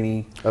let too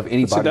many of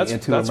anybody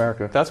into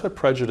America. That's what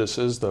prejudice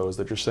is, though, is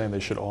that you're saying they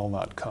should all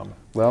not come.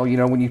 Well, you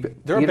know, when you...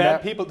 There are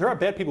bad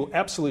people who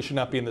absolutely should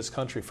not be in this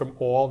country from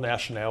all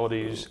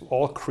nationalities,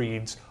 all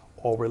creeds,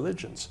 all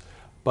religions.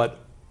 But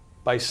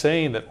by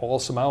saying that all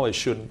Somalis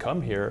shouldn't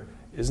come here,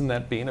 isn't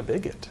that being a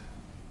bigot?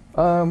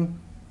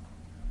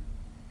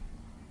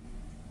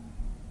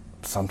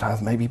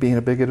 Sometimes maybe being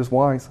a bigot is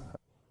wise.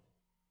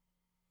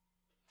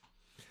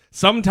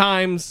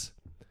 Sometimes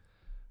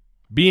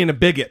being a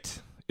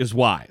bigot is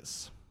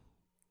wise.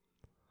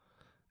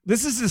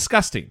 This is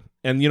disgusting.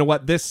 And you know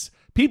what?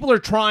 People are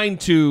trying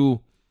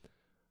to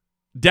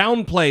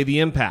downplay the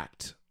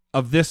impact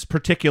of this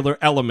particular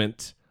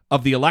element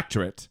of the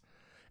electorate.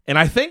 And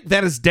I think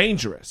that is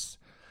dangerous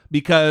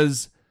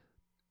because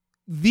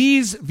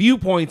these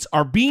viewpoints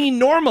are being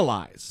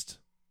normalized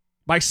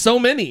by so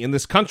many in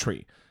this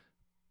country.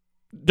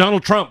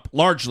 Donald Trump,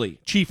 largely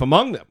chief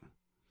among them.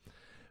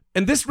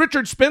 And this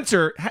Richard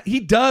Spencer, he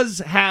does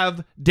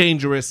have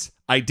dangerous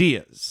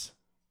ideas.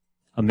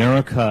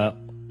 America,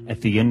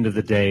 at the end of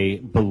the day,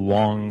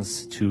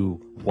 belongs to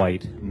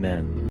white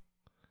men.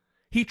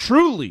 He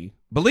truly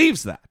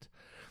believes that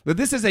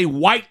this is a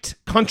white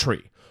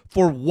country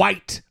for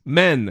white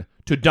men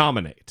to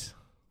dominate.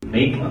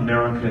 Make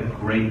America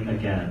great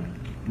again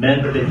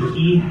meant that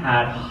he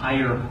had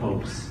higher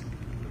hopes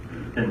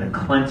than the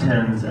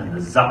Clintons and the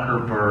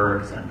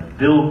Zuckerbergs and the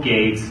Bill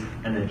Gates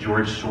and the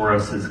George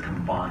Soroses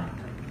combined.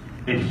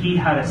 That he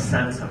had a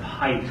sense of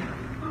height,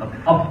 of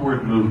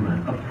upward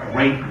movement, of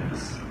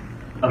greatness,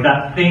 of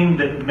that thing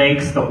that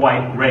makes the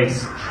white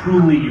race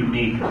truly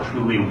unique and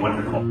truly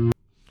wonderful.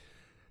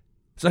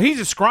 So he's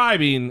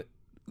describing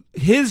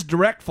his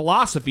direct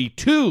philosophy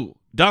to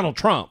Donald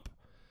Trump.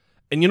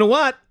 And you know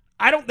what?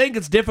 I don't think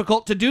it's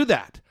difficult to do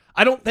that.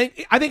 I think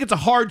it's a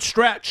hard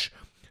stretch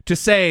to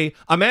say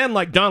a man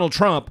like Donald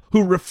Trump,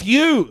 who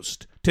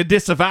refused to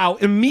disavow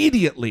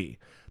immediately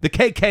the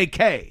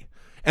KKK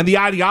and the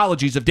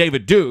ideologies of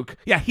David Duke,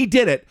 yeah, he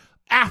did it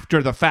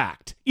after the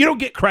fact. You don't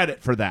get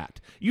credit for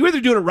that. You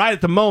either do it right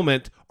at the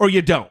moment or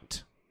you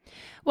don't.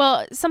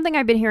 Well, something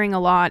I've been hearing a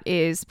lot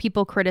is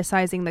people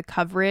criticizing the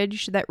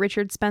coverage that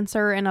Richard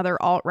Spencer and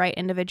other alt-right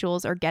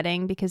individuals are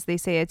getting because they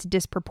say it's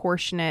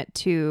disproportionate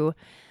to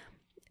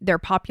their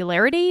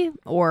popularity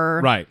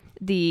or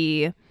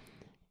the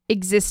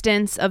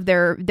existence of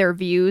their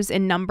views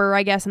in number,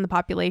 I guess, in the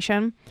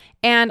population.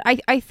 And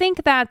I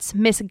think that's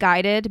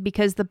misguided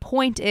because the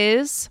point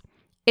is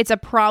it's a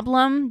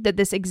problem that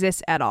this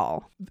exists at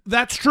all.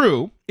 That's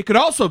true. It could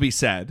also be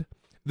said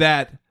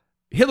that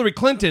Hillary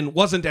Clinton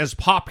wasn't as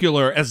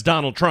popular as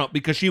Donald Trump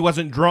because she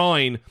wasn't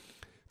drawing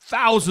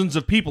thousands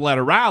of people at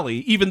a rally,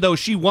 even though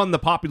she won the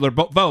popular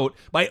vote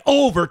by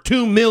over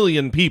 2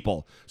 million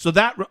people. So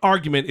that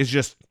argument is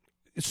just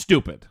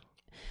stupid.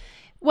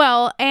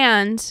 Well,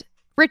 and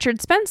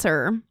Richard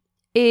Spencer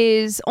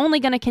is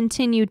only going to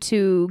continue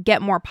to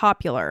get more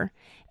popular.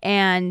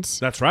 And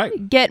that's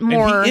right. Get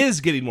more. And he is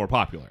getting more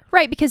popular.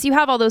 Right, because you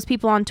have all those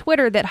people on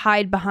Twitter that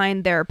hide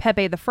behind their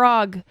Pepe the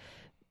Frog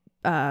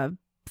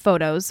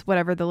photos,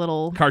 whatever the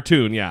little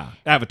cartoon,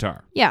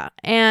 avatar. Yeah,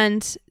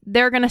 and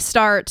they're going to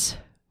start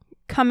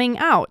coming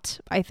out,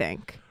 I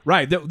think.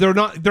 Right, they're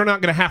not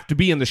going to have to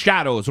be in the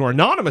shadows or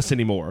anonymous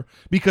anymore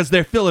because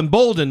they feel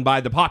emboldened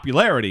by the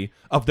popularity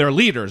of their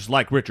leaders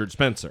like Richard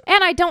Spencer.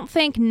 And I don't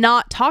think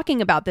not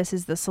talking about this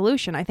is the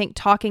solution. I think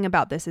talking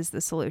about this is the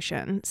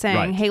solution.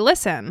 Saying, hey,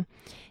 listen,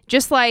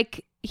 just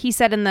like he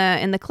said in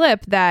the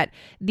clip that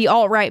the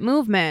alt-right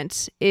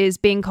movement is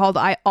being called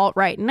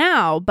alt-right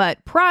now,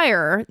 but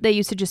prior they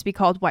used to just be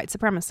called white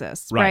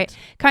supremacists, right?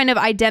 Kind of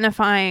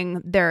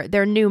identifying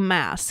their new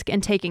mask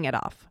and taking it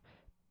off.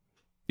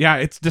 Yeah,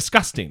 it's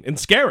disgusting and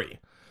scary.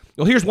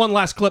 Well, here's one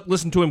last clip.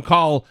 Listen to him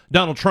call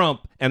Donald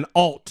Trump an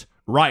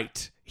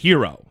alt-right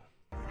hero.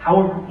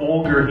 However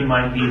vulgar he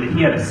might be, that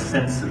he had a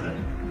sense of it.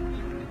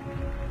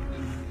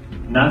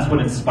 And that's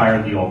what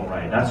inspired the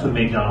alt-right. That's what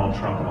made Donald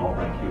Trump an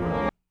alt-right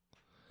hero.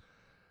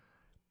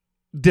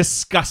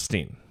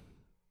 Disgusting.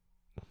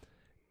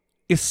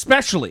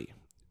 Especially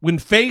when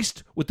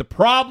faced with the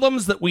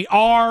problems that we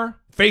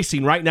are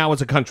facing right now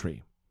as a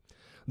country.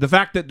 The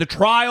fact that the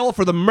trial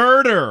for the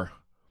murder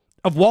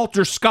of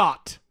Walter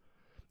Scott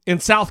in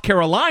South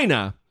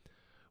Carolina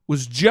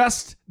was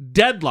just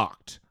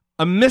deadlocked.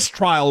 A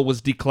mistrial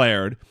was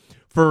declared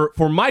for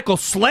Michael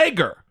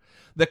Slager,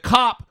 the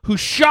cop who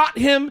shot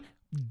him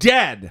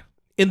dead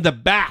in the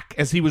back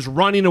as he was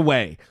running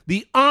away.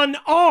 The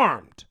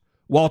unarmed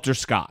Walter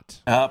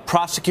Scott. A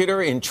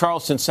prosecutor in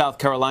Charleston, South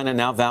Carolina,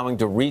 now vowing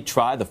to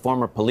retry the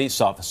former police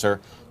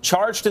officer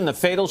charged in the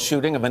fatal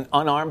shooting of an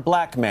unarmed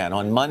black man.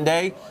 On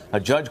Monday, a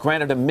judge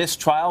granted a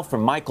mistrial for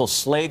Michael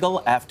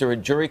Slager after a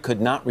jury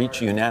could not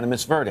reach a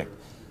unanimous verdict.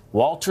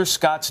 Walter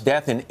Scott's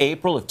death in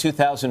April of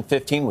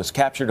 2015 was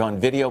captured on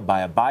video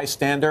by a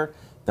bystander.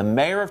 The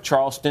mayor of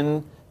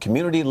Charleston,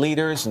 community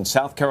leaders, and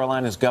South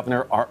Carolina's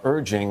governor are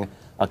urging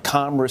a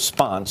calm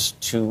response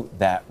to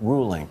that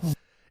ruling.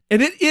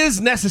 And it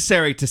is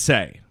necessary to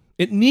say,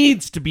 it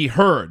needs to be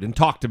heard and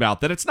talked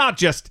about, that it's not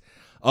just,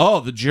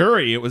 the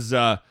jury, it was,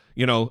 a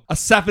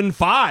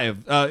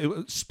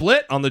 7-5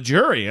 split on the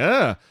jury.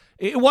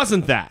 It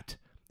wasn't that.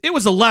 It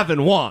was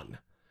 11-1.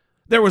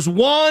 There was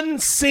one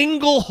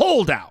single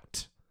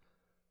holdout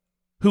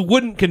who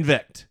wouldn't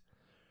convict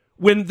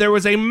when there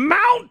was a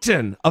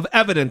mountain of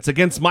evidence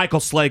against Michael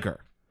Slager.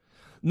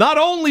 Not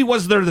only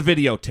was there the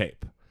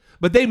videotape,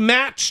 but they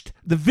matched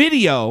the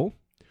video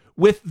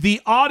with the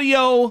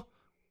audio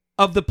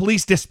of the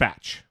police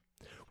dispatch.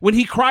 When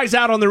he cries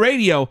out on the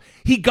radio,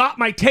 he got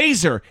my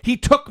taser. He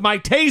took my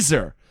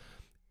taser.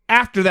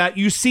 After that,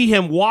 you see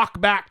him walk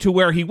back to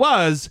where he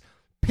was,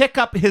 pick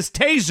up his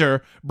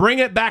taser, bring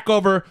it back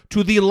over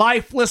to the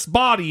lifeless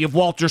body of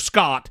Walter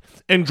Scott,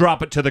 and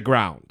drop it to the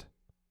ground.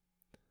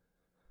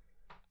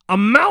 A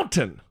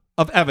mountain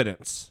of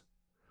evidence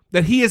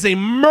that he is a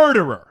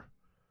murderer.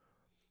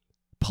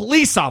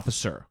 Police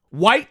officer,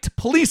 white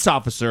police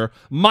officer,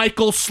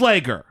 Michael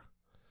Slager,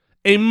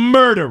 a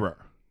murderer.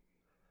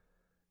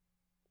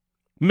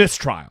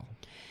 Mistrial.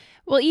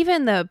 Well,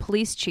 even the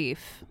police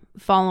chief,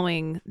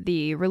 following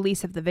the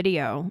release of the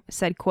video,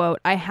 said,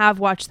 quote, "I have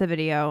watched the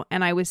video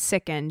and I was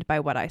sickened by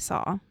what I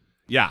saw."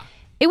 Yeah.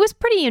 It was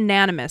pretty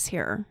unanimous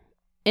here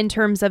in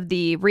terms of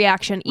the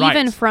reaction,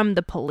 even from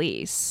the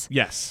police.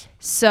 Yes.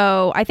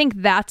 So I think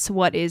that's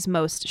what is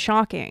most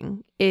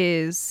shocking,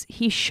 is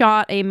he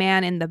shot a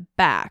man in the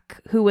back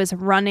who was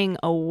running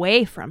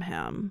away from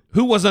him.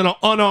 Who was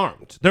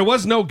unarmed. There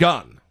was no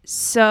gun.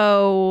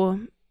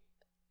 So,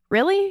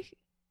 really?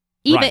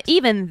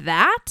 Even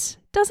that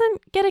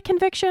doesn't get a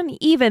conviction?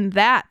 Even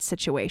that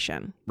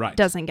situation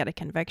doesn't get a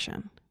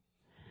conviction.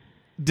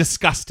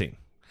 Disgusting.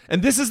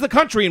 And this is the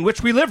country in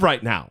which we live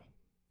right now,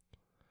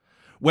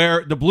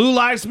 where the Blue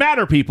Lives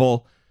Matter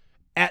people,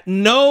 at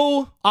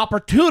no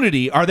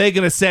opportunity are they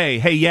going to say,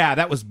 hey, yeah,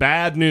 that was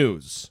bad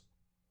news.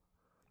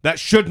 That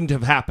shouldn't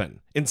have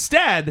happened.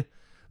 Instead,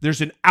 there's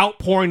an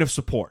outpouring of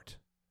support.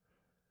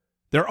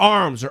 Their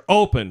arms are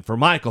open for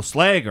Michael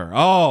Slager.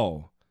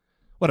 Oh,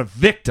 what a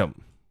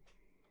victim.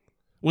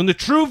 When the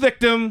true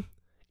victim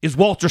is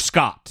Walter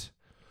Scott,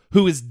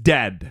 who is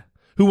dead,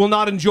 who will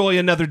not enjoy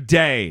another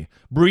day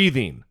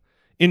breathing,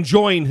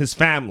 enjoying his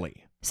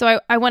family. So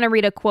I want to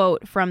read a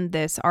quote from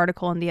this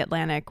article in The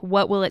Atlantic.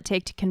 What will it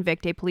take to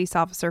convict a police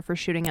officer for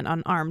shooting an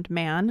unarmed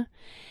man?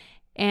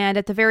 And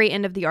at the very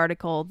end of the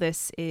article,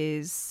 this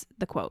is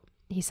the quote.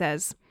 He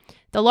says,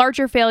 "The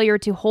larger failure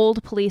to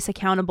hold police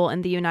accountable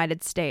in the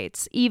United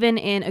States, even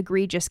in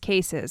egregious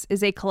cases,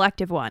 is a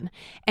collective one.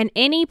 And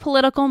any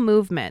political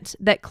movement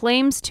that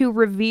claims to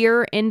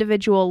revere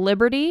individual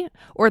liberty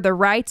or the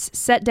rights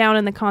set down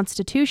in the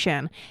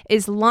Constitution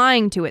is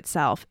lying to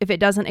itself if it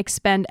doesn't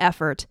expend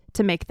effort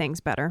to make things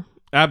better."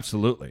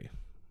 Absolutely.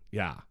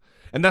 Yeah.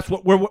 And that's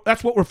what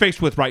we're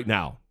faced with right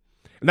now.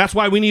 And that's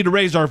why we need to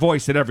raise our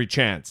voice at every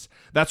chance.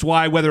 That's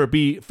why, whether it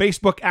be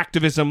Facebook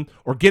activism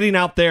or getting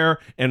out there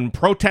and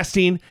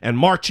protesting and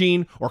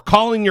marching or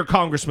calling your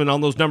congressman on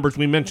those numbers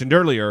we mentioned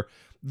earlier,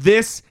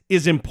 this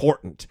is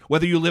important.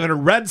 Whether you live in a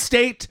red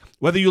state,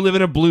 whether you live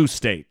in a blue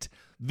state,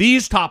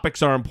 these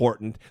topics are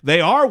important. They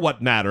are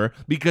what matter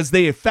because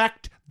they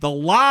affect the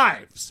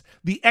lives,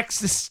 the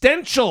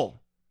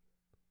existential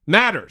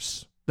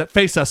matters that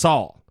face us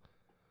all.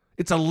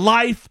 It's a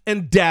life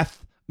and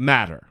death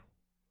matter.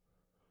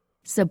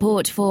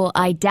 Support for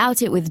I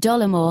Doubt It with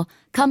Dollemore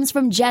comes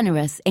from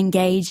generous,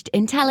 engaged,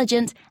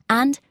 intelligent,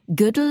 and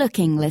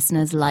good-looking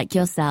listeners like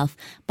yourself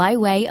by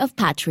way of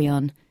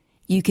Patreon.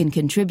 You can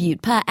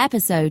contribute per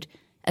episode,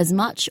 as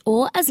much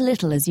or as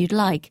little as you'd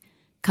like,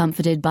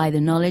 comforted by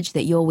the knowledge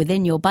that you're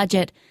within your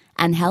budget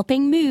and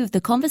helping move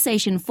the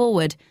conversation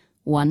forward,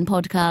 one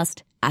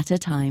podcast at a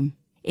time.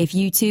 If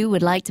you too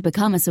would like to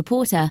become a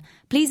supporter,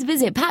 please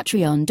visit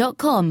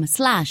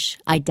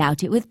patreon.com/I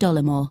Doubt It with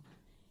Dollemore.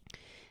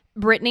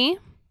 Brittany.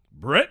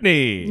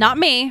 Not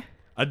me.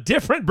 A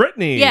different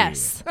Brittany.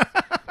 Yes.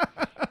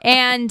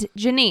 And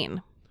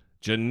Janine.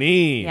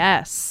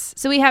 Yes.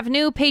 So we have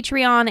new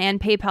Patreon and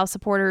PayPal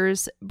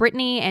supporters,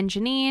 Brittany and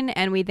Janine,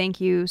 and we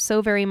thank you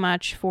so very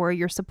much for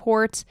your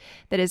support.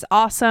 That is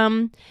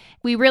awesome.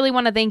 We really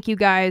want to thank you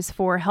guys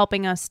for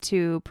helping us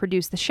to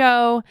produce the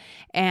show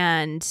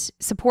and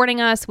supporting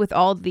us with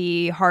all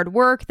the hard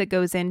work that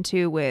goes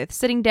into with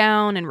sitting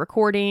down and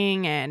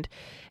recording and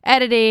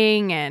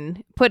editing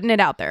and putting it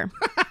out there.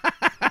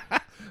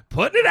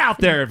 Putting it out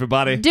there,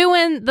 everybody.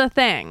 Doing the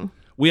thing.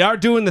 We are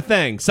doing the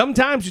thing.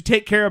 Sometimes we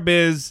take care of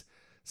biz.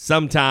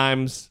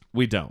 Sometimes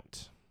we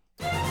don't.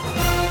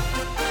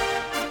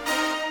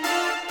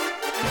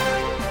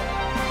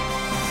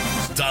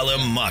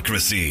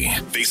 Stylemocracy.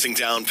 Facing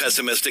down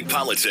pessimistic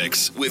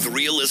politics with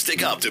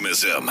realistic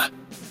optimism.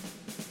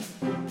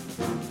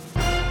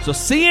 So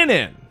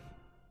CNN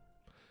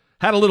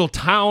had a little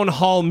town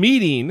hall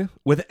meeting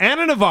with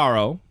Ana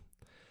Navarro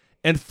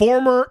and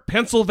former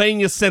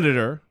Pennsylvania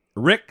Senator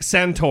Rick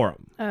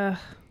Santorum.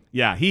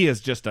 Yeah, he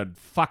is just a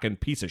fucking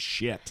piece of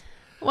shit.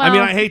 Well, I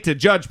mean, I hate to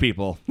judge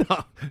people.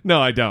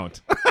 No, I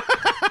don't.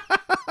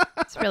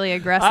 It's really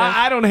aggressive.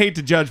 I don't hate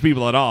to judge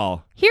people at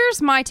all.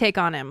 Here's my take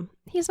on him.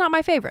 He's not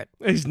my favorite.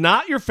 He's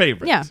not your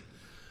favorite? Yeah.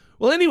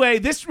 Well, anyway,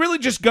 this really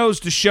just goes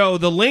to show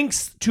the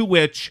lengths to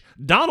which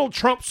Donald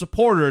Trump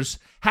supporters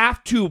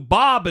have to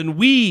bob and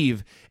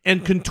weave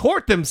and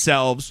contort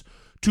themselves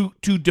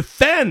to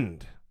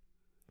defend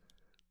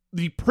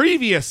the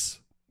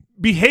previous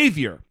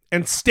behavior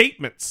and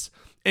statements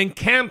and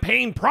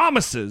campaign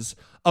promises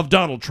of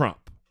Donald Trump.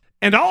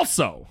 And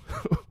also,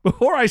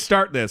 before I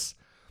start this,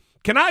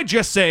 can I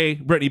just say,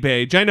 Brittany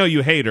Page, I know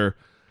you hate her,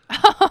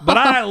 but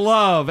I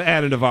love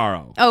Ana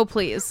Navarro. Oh,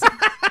 please.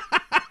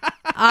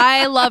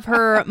 I love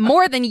her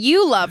more than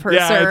you love her,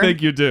 yeah, sir. I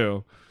think you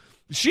do.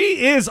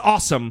 She is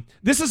awesome.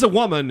 This is a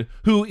woman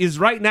who is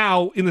right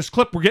now, in this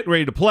clip we're getting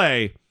ready to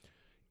play,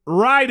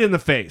 right in the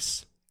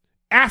face,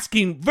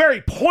 asking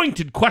very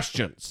pointed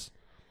questions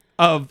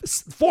of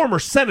former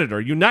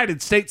Senator,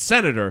 United States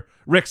Senator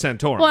Rick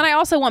Santorum. Well, and I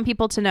also want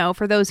people to know,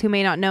 for those who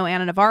may not know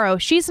Ana Navarro,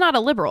 she's not a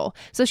liberal.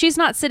 So she's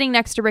not sitting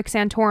next to Rick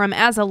Santorum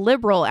as a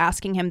liberal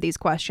asking him these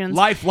questions.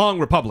 Lifelong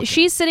Republican.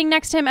 She's sitting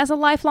next to him as a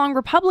lifelong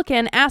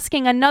Republican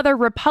asking another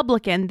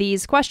Republican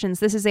these questions.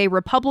 This is a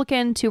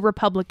Republican to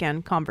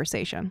Republican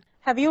conversation.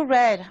 Have you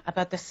read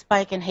about the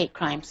spike in hate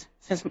crimes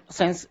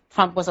since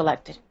Trump was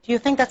elected? Do you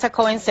think that's a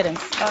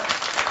coincidence?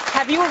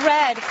 Have you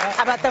read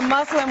about the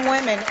Muslim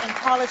women in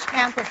college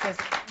campuses,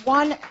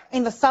 one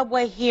in the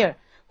subway here,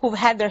 who've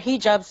had their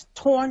hijabs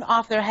torn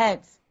off their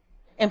heads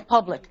in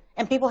public,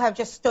 and people have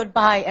just stood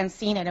by and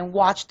seen it and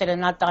watched it and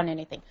not done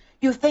anything?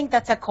 You think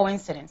that's a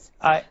coincidence?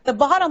 The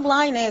bottom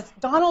line is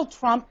Donald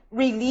Trump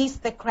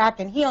released the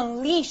Kraken. He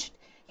unleashed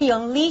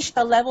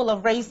the level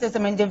of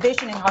racism and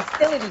division and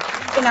hostility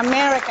in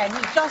America, and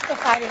he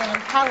justified it and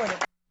empowered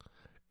it.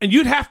 And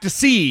you'd have to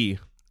see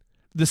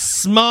the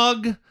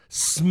smug,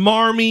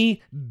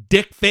 smarmy,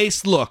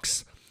 dick-faced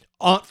looks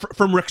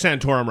from Rick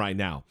Santorum right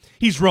now.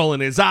 He's rolling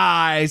his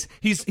eyes.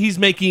 He's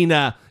making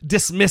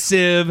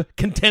dismissive,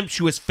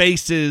 contemptuous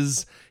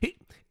faces.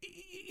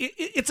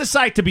 It's a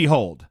sight to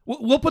behold.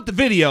 We'll put the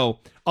video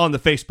on the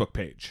Facebook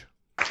page.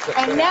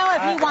 And now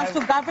if he wants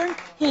to govern,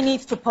 he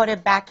needs to put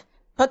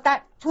Put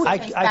that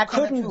toothpaste I back in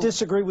the couldn't tube.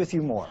 disagree with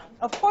you more.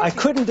 Of course. I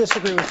couldn't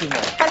disagree with you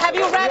more. But have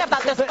you read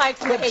about the spikes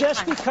in the But hate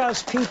just crimes?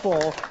 because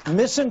people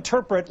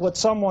misinterpret what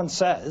someone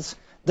says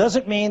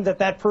doesn't mean that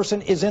that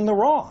person is in the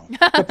wrong.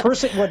 The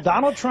person, what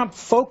Donald Trump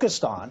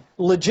focused on,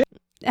 legit.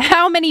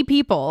 How many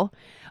people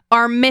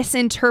are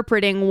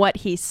misinterpreting what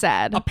he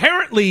said?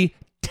 Apparently,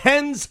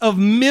 tens of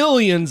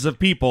millions of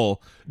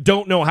people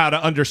don't know how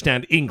to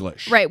understand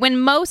English. Right. When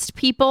most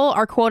people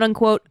are quote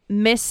unquote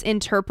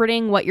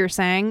misinterpreting what you're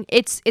saying,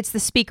 it's the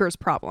speaker's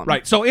problem.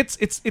 Right. So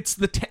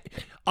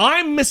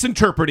I'm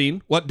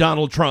misinterpreting what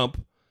Donald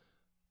Trump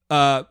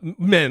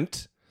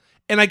meant,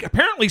 and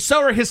apparently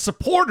so are his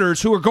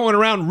supporters who are going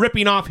around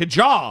ripping off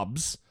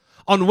hijabs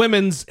on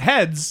women's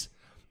heads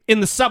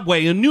in the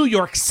subway in New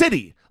York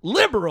City,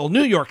 liberal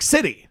New York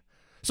City.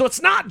 So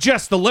it's not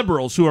just the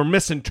liberals who are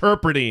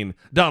misinterpreting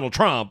Donald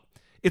Trump.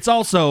 It's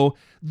also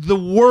the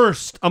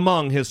worst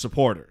among his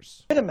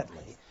supporters.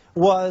 Legitimately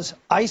was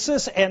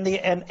ISIS and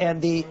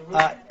the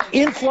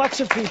influx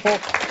of people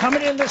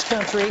coming in this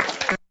country,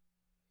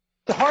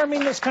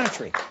 harming this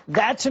country.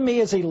 That to me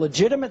is a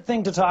legitimate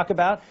thing to talk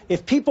about.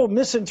 If people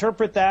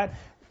misinterpret that,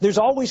 there's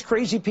always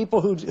crazy people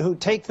who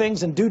take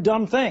things and do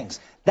dumb things.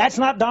 That's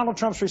not Donald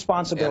Trump's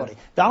responsibility. Yeah.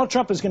 Donald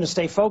Trump is going to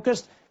stay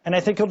focused, and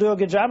I think he'll do a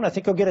good job, and I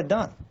think he'll get it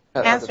done.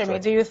 Answer me.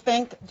 Do you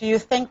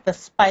think the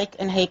spike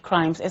in hate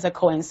crimes is a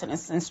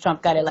coincidence since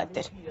Trump got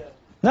elected?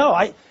 No,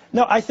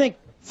 I think,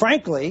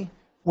 frankly,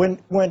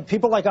 when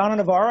people like Ana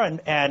Navarro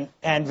and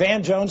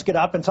Van Jones get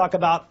up and talk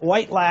about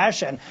white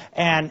lash and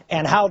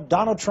how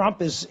Donald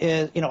Trump is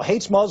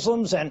hates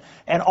Muslims and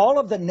all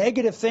of the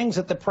negative things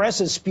that the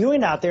press is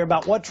spewing out there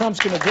about what Trump's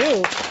going to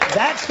do,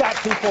 that's got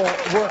people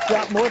worked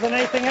up more than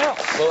anything else.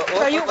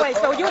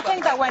 So you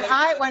think that when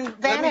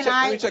Van and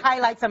I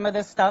highlight some of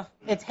this stuff,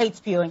 it's hate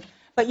spewing?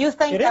 But you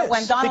think that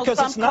when Donald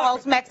Trump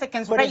calls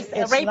Mexicans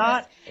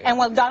rapists, and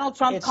when Donald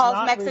Trump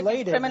calls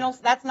Mexicans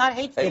criminals, that's not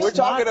hate speech? Hey, we're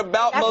talking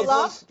about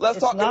Muslims. Let's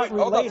talk.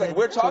 Hold on a second.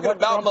 We're talking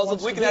about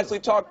Muslims. We can actually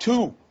talk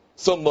to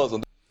some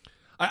Muslims.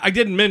 I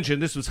didn't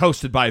mention this was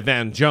hosted by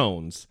Van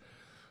Jones.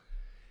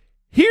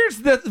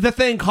 Here's the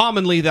thing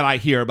commonly that I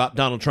hear about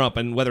Donald Trump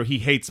and whether he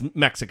hates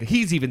Mexico.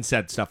 He's even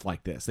said stuff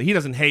like this, that he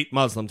doesn't hate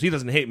Muslims. He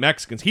doesn't hate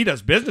Mexicans. He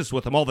does business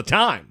with them all the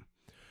time.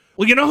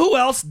 Well, you know who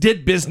else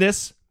did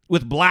business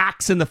with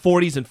blacks in the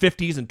 40s and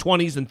 50s and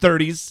 20s and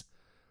 30s?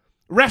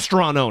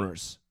 Restaurant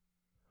owners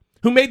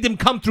who made them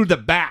come through the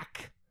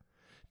back.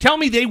 Tell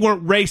me they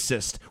weren't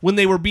racist when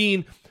they were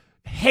being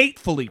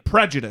hatefully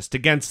prejudiced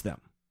against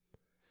them.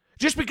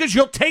 Just because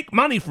you'll take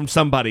money from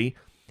somebody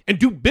and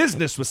do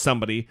business with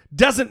somebody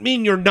doesn't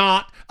mean you're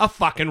not a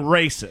fucking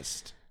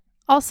racist.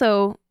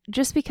 Also,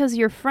 just because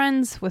you're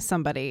friends with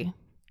somebody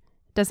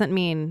doesn't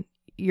mean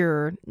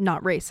you're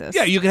not racist.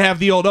 Yeah, you can have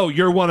the old, oh,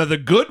 you're one of the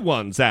good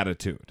ones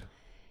attitude.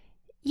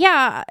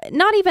 Yeah,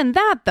 not even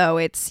that, though.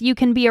 It's you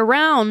can be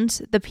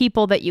around the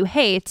people that you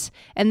hate,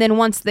 and then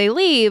once they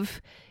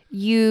leave,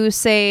 you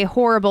say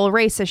horrible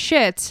racist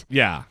shit.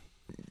 Yeah.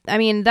 I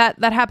mean,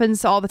 that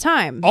happens all the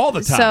time. All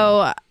the time.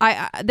 So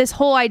this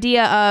whole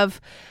idea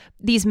of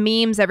these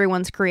memes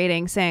everyone's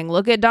creating saying,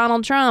 look at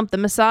Donald Trump, the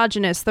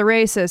misogynist, the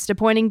racist,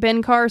 appointing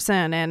Ben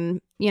Carson and,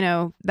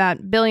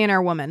 that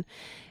billionaire woman.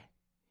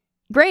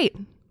 Great.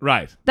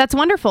 Right. That's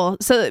wonderful.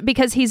 So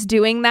because he's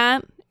doing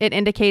that, it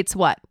indicates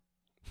what?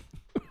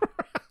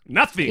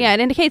 Nothing. Yeah, it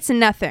indicates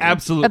nothing.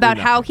 Absolutely about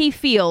nothing. how he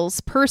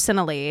feels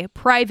personally,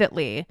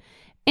 privately,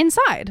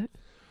 inside.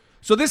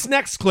 So this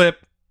next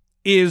clip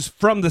is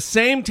from the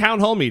same town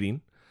hall meeting,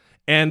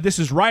 and this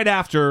is right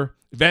after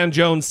Van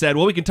Jones said,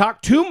 well, we can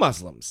talk to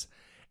Muslims.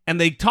 And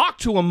they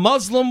talked to a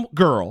Muslim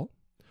girl,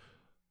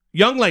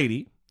 young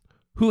lady,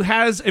 who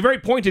has a very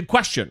pointed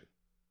question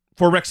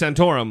for Rick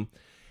Santorum,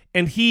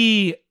 and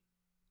he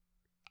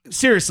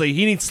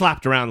needs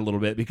slapped around a little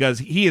bit because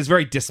he is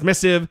very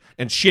dismissive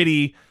and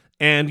shitty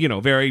and,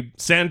 very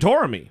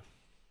Santorum-y.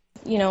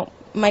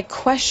 My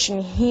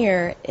question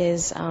here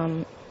is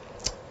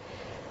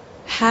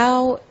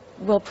how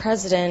will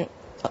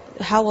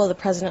the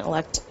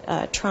president-elect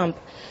Trump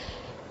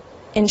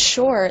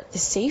ensure the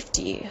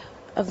safety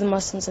of the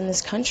Muslims in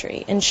this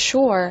country,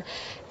 ensure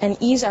and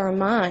ease our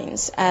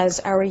minds as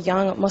our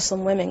young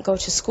Muslim women go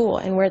to school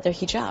and wear their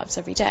hijabs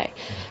every day?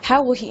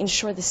 How will he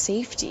ensure the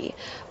safety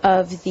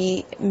of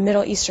the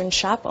Middle Eastern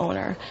shop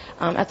owner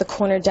at the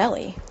corner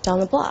deli down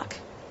the block?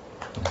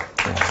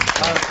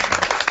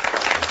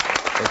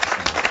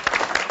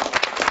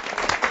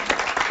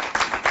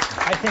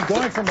 I think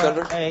going from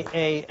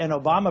an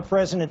Obama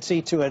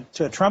presidency to a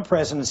Trump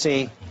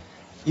presidency,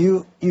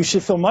 you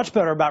should feel much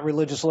better about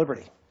religious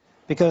liberty,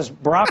 because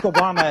Barack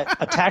Obama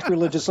attacked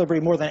religious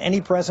liberty more than any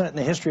president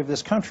in the history of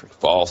this country.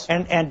 False.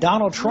 And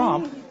Donald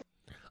Trump.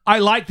 I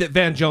like that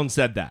Van Jones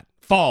said that.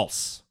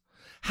 False.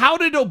 How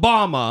did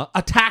Obama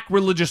attack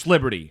religious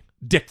liberty?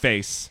 dick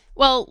face.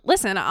 Well,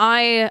 listen,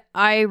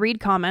 I read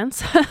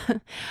comments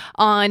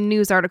on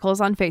news articles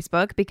on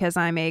Facebook because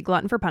I'm a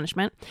glutton for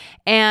punishment.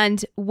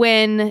 And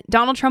when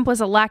Donald Trump was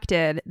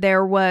elected,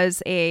 there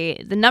was the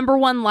number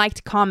one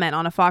liked comment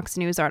on a Fox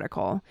News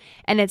article.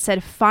 And it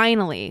said,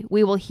 finally,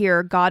 we will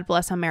hear God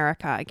bless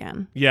America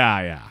again.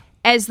 Yeah.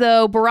 As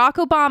though Barack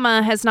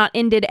Obama has not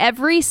ended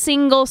every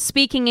single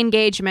speaking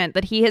engagement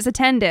that he has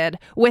attended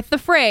with the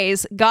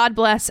phrase, God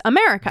bless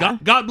America.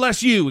 God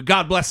bless you.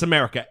 God bless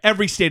America.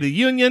 Every State of the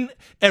Union,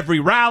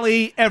 every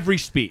rally, every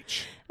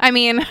speech. I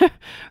mean,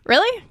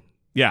 really?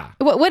 Yeah.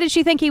 What did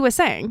she think he was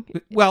saying?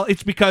 Well,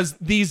 it's because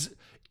these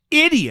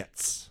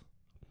idiots,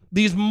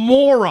 these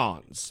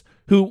morons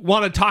who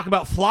want to talk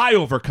about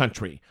flyover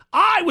country.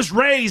 I was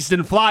raised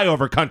in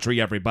flyover country,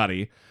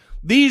 everybody.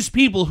 These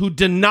people who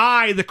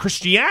deny the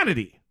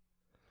Christianity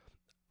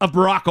of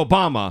Barack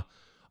Obama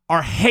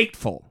are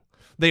hateful.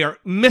 They are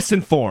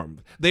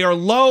misinformed. They are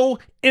low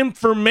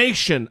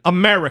information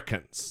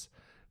Americans.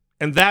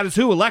 And that is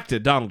who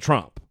elected Donald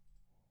Trump.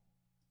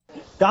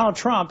 Donald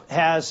Trump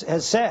has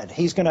said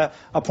he's going to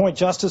appoint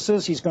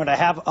justices. He's going to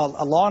have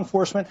a law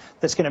enforcement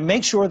that's going to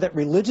make sure that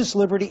religious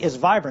liberty is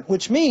vibrant,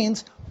 which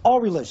means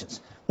all religions.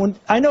 When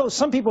I know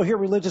some people hear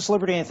religious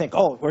liberty and think,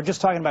 oh, we're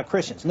just talking about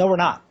Christians. No, we're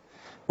not.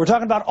 We're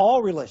talking about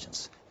all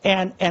religions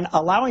and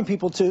allowing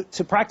people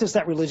to practice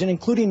that religion,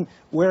 including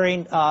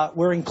wearing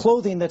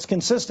clothing that's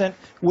consistent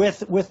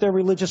with their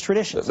religious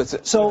traditions.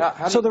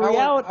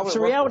 The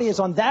reality is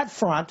on that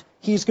front,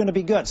 he's going to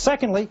be good.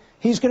 Secondly,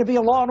 he's going to be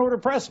a law and order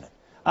president,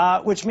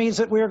 which means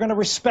that we're going to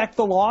respect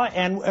the law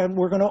and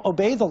we're going to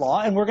obey the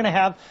law, and we're going to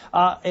have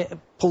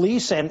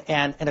police and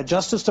a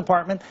Justice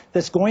Department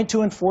that's going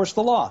to enforce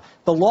the law.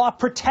 The law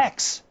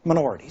protects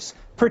minorities,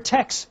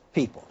 protects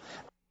people.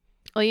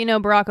 Well, you know,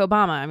 Barack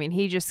Obama, I mean,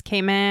 he just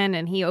came in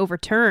and he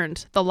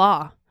overturned the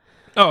law.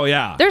 Oh,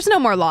 yeah. There's no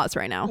more laws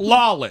right now.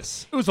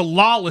 Lawless. It was a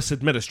lawless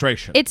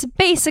administration. It's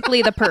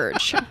basically the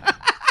purge.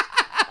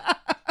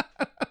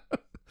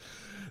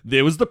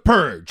 There was the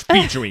purge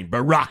featuring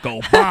Barack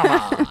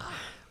Obama.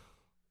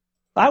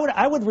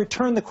 I would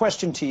return the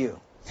question to you.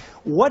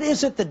 What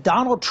is it that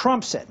Donald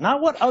Trump said?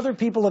 Not what other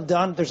people have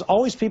done. There's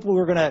always people who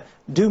are going to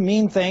do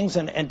mean things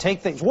and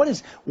take things.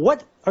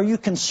 What are you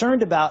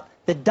concerned about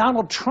that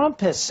Donald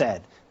Trump has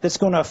said that's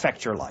going to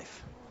affect your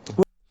life?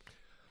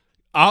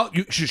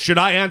 Should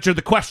I answer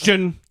the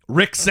question,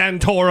 Rick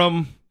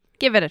Santorum?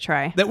 Give it a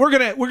try. That we're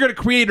gonna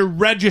create a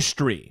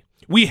registry.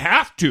 We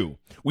have to.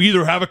 We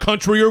either have a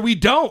country or we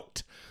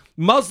don't.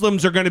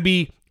 Muslims are going to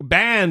be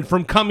banned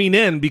from coming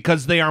in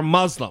because they are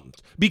Muslims,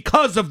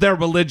 because of their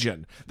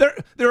religion.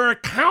 There are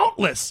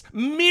countless,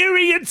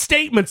 myriad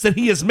statements that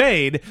he has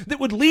made that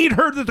would lead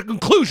her to the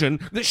conclusion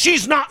that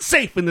she's not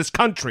safe in this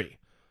country.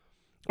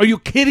 Are you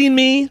kidding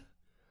me?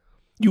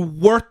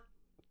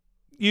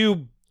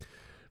 You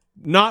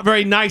not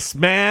very nice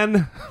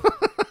man.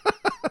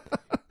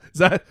 Is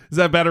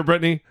that better,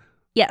 Brittany?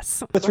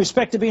 Yes. With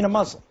respect to being a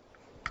Muslim.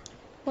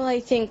 Well,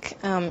 I think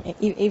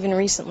even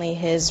recently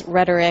his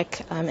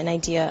rhetoric, an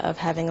idea of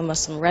having a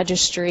Muslim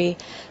registry,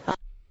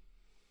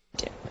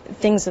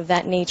 things of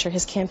that nature,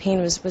 his campaign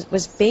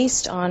was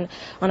based on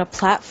a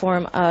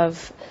platform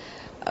of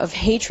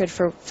hatred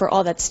for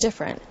all that's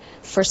different,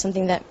 for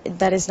something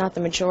that is not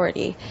the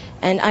majority.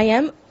 And I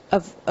am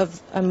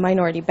of a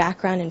minority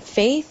background in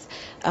faith.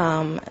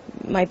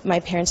 My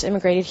parents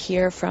immigrated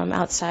here from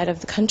outside of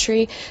the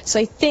country. So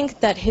I think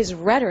that his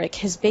rhetoric,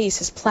 his base,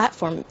 his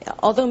platform,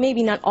 although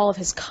maybe not all of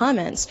his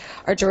comments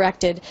are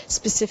directed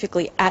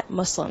specifically at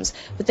Muslims,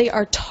 but they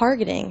are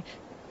targeting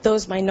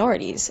those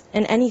minorities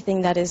and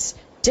anything that is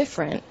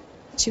different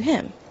to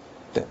him.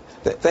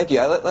 Thank you.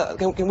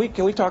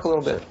 Can we talk a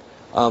little bit?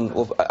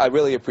 Well, I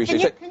really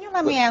appreciate it. Can you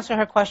let me answer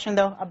her question,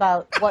 though,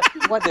 about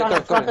what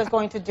Donald Trump is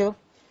going to do?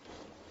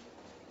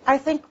 I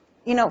think,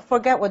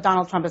 forget what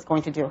Donald Trump is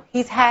going to do.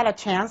 He's had a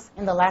chance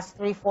in the last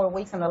 3-4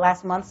 weeks, in the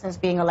last month since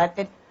being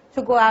elected,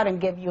 to go out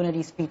and give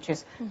unity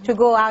speeches, to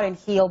go out and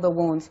heal the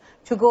wounds,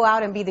 to go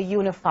out and be the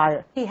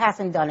unifier. He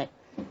hasn't done it.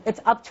 It's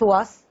up to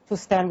us to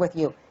stand with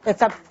you.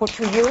 It's up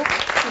to you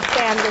to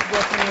stand with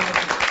your community.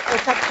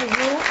 It's up to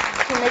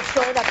you to make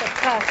sure that the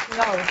press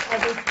knows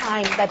every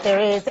time that there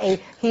is a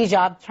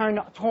hijab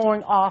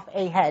torn off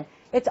a head.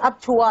 It's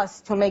up to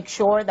us to make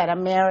sure that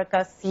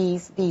America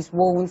sees these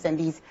wounds and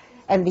these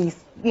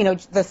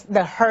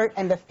the hurt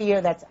and the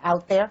fear that's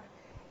out there.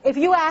 If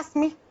you ask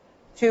me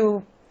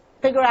to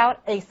figure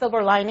out a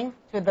silver lining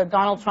to the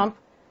Donald Trump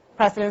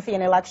presidency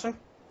and election,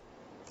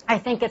 I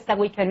think it's that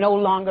we can no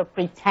longer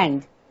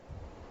pretend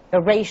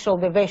the racial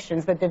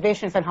divisions, the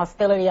divisions and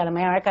hostility in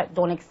America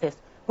don't exist.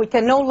 We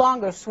can no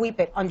longer sweep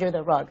it under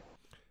the rug.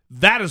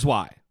 That is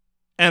why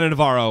Ana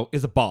Navarro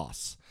is a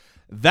boss.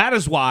 That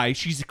is why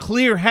she's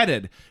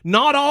clear-headed.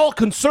 Not all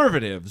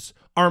conservatives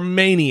are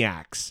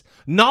maniacs.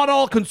 Not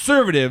all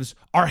conservatives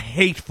are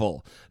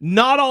hateful.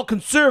 Not all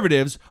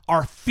conservatives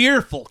are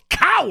fearful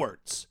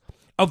cowards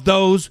of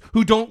those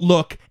who don't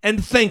look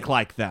and think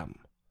like them,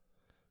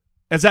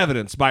 as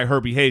evidenced by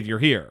her behavior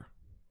here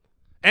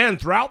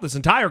and throughout this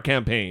entire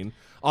campaign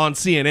on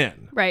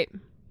CNN. Right.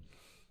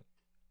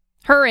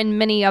 Her and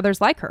many others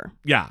like her.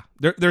 Yeah,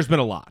 there's been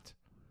a lot.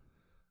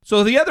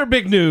 So the other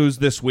big news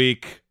this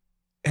week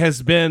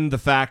has been the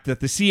fact that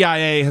the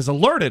CIA has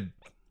alerted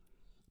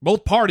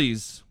both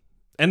parties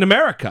and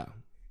America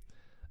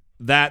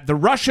that the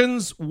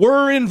Russians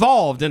were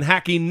involved in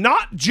hacking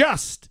not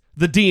just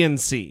the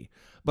DNC,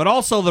 but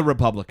also the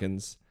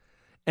Republicans.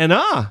 And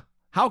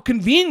how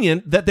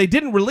convenient that they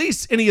didn't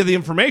release any of the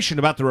information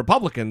about the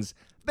Republicans.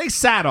 They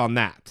sat on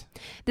that.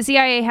 The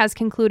CIA has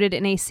concluded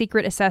in a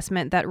secret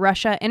assessment that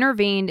Russia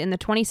intervened in the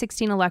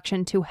 2016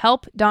 election to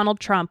help Donald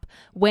Trump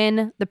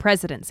win the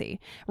presidency,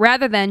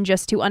 rather than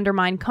just to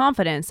undermine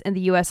confidence in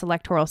the U.S.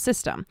 electoral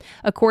system,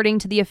 according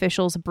to the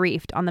officials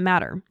briefed on the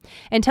matter.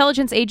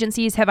 Intelligence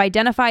agencies have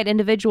identified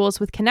individuals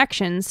with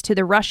connections to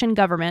the Russian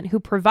government who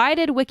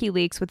provided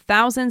WikiLeaks with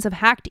thousands of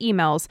hacked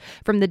emails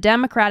from the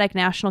Democratic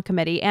National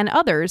Committee and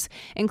others,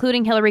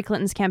 including Hillary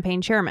Clinton's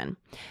campaign chairman.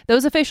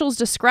 Those officials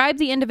described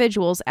the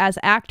individuals as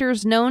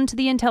actors known to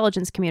the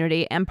intelligence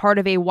community and part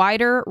of a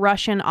wider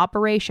Russian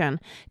operation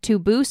to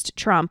boost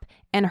Trump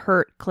and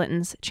hurt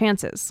Clinton's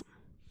chances.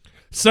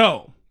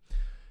 So,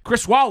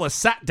 Chris Wallace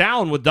sat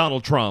down with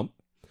Donald Trump,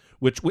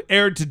 which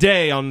aired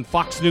today on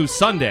Fox News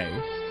Sunday,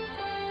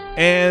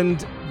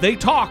 and they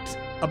talked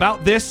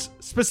about this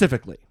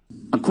specifically.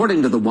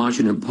 According to the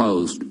Washington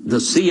Post,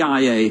 the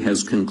CIA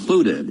has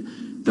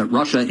concluded that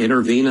Russia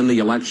intervened in the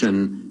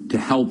election to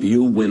help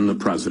you win the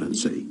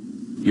presidency.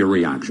 Your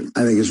reaction?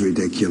 I think it's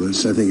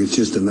ridiculous. I think it's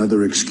just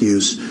another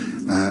excuse.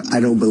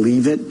 I don't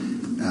believe it.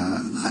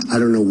 I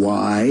don't know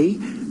why.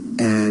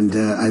 And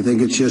I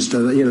think it's just,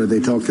 they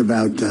talked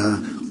about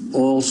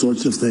all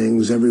sorts of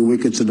things. Every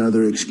week it's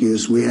another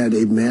excuse. We had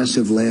a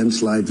massive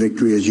landslide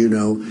victory, as you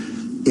know,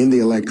 in the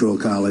Electoral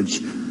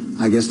College.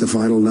 I guess the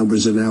final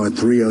numbers are now at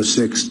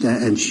 306,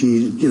 and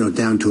she,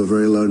 down to a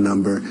very low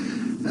number.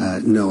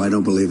 No, I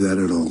don't believe that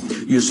at all.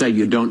 You say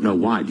you don't know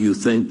why. Do you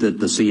think that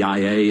the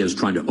CIA is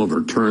trying to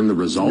overturn the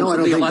results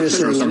of the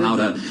election or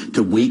somehow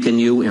to weaken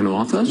you in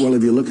office? Well,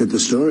 if you look at the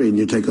story and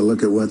you take a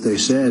look at what they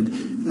said,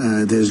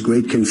 there's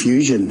great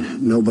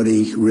confusion.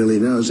 Nobody really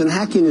knows. And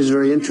hacking is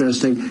very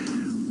interesting.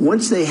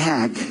 Once they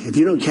hack, if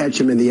you don't catch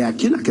them in the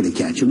act, you're not going to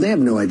catch them. They have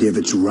no idea if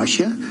it's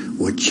Russia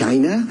or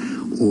China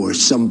or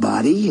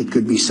somebody. It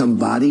could be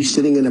somebody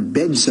sitting in a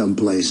bed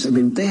someplace. I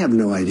mean, they have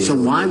no idea. So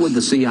why would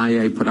the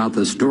CIA put out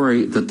the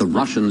story that the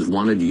Russians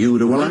wanted you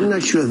to win? Well, I'm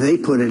not sure they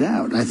put it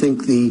out. I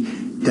think the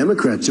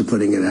Democrats are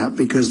putting it out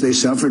because they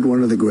suffered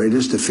one of the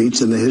greatest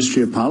defeats in the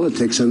history of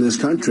politics in this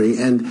country.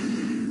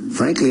 And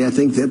frankly, I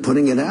think they're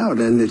putting it out.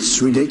 And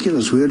it's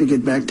ridiculous. We ought to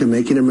get back to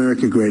making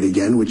America great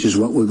again, which is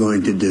what we're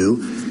going to do.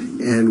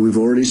 And we've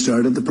already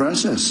started the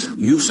process.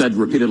 You've said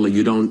repeatedly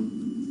you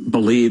don't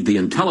believe the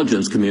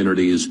intelligence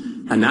community's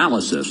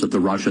analysis that the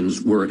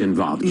Russians were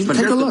involved. But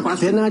take a look.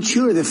 They're not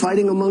sure. They're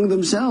fighting among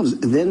themselves.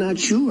 They're not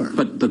sure.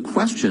 But the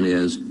question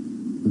is,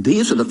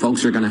 these are the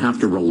folks you're going to have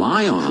to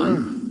rely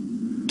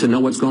on to know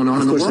what's going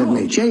on in the world. Of course,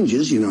 they've made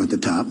changes, at the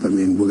top. I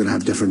mean, we're going to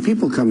have different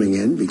people coming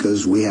in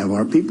because we have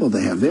our people,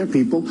 they have their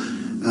people,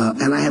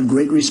 and I have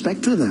great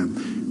respect for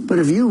them. But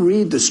if you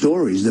read the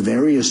stories, the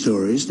various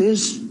stories,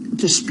 there's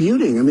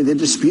disputing. I mean, they're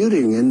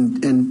disputing,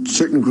 and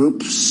certain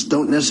groups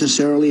don't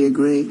necessarily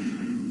agree.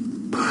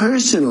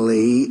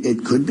 Personally,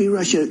 it could be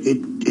Russia.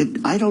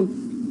 I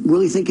don't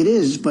really think it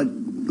is, but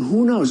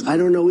who knows? I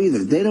don't know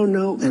either. They don't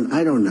know, and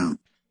I don't know.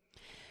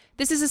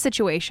 This is a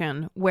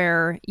situation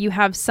where you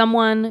have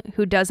someone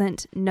who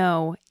doesn't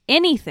know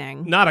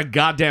anything. Not a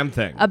goddamn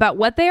thing. About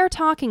what they are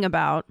talking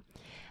about,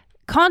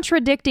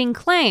 contradicting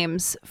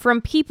claims from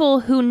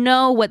people who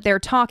know what they're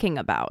talking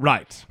about.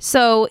 Right.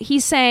 So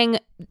he's saying,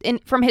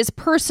 from his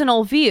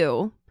personal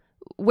view,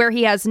 where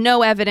he has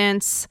no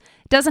evidence,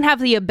 doesn't have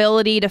the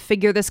ability to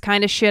figure this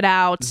kind of shit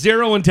out.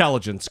 Zero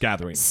intelligence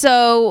gathering.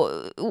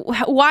 So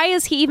why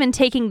is he even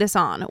taking this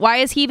on? Why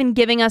is he even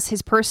giving us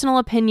his personal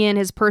opinion,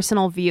 his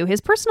personal view?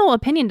 His personal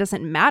opinion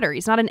doesn't matter.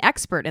 He's not an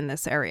expert in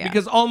this area.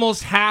 Because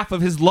almost half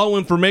of his low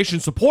information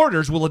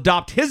supporters will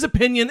adopt his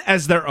opinion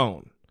as their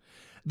own.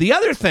 The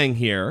other thing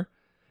here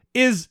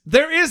is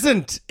there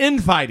isn't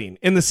infighting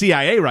in the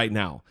CIA right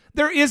now.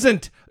 There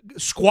isn't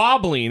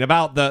squabbling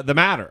about the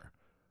matter.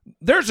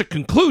 There's a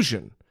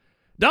conclusion.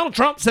 Donald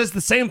Trump says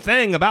the same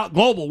thing about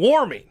global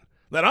warming.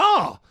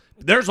 That,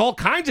 there's all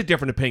kinds of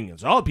different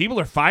opinions. People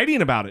are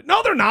fighting about it.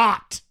 No, they're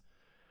not.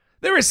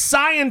 There is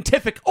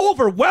scientific,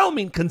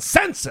 overwhelming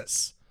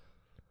consensus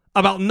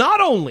about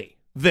not only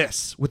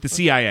this with the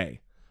CIA,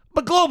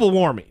 but global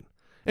warming.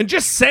 And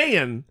just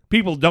saying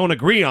people don't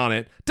agree on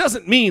it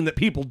doesn't mean that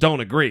people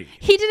don't agree.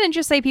 He didn't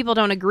just say people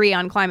don't agree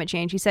on climate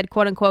change. He said,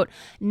 quote unquote,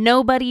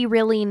 nobody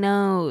really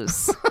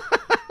knows.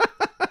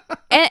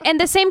 And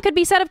the same could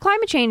be said of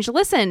climate change.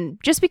 Listen,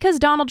 just because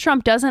Donald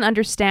Trump doesn't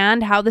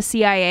understand how the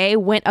CIA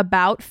went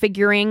about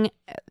figuring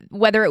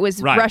whether it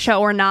was Russia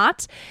or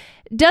not,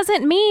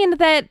 doesn't mean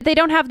that they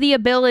don't have the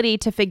ability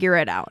to figure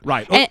it out.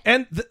 Right.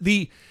 And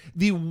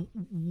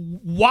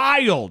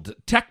wild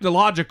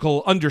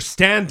technological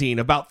understanding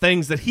about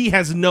things that he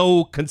has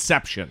no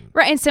conception.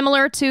 Right, and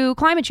similar to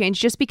climate change,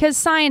 just because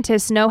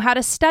scientists know how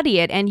to study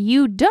it and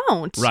you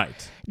don't,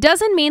 right,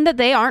 doesn't mean that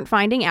they aren't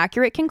finding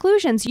accurate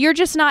conclusions. You're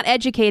just not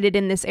educated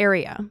in this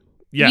area.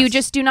 Yes. You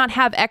just do not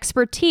have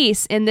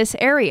expertise in this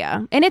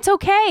area. And it's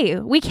okay.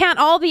 We can't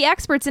all be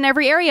experts in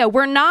every area.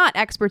 We're not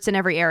experts in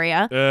every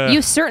area.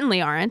 You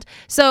certainly aren't.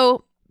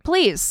 So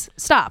please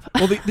stop.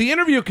 Well, the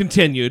interview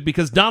continued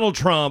because Donald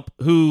Trump,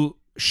 who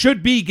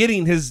should be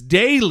getting his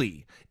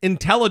daily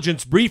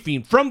intelligence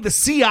briefing from the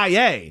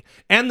CIA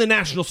and the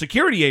National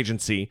Security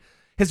Agency,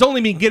 has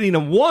only been getting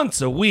them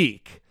once a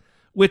week,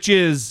 which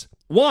is,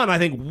 one, I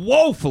think,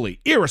 woefully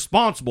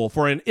irresponsible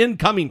for an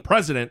incoming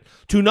president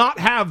to not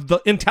have the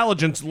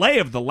intelligence lay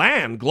of the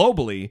land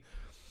globally.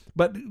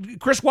 But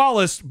Chris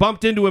Wallace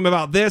bumped into him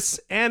about this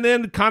and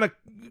then kind of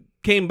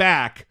came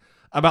back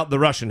about the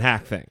Russian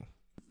hack thing.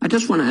 I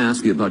just want to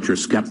ask you about your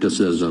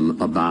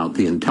skepticism about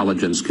the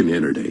intelligence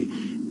community.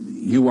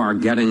 You are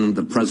getting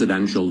the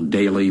presidential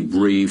daily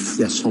brief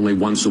only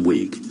once a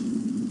week.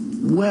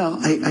 Well,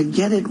 I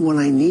get it when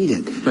I need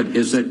it. But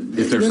is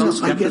there some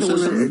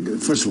skepticism?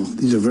 First of all,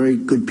 these are very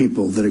good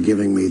people that are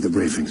giving me the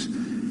briefings.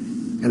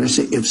 And I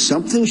say, if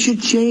something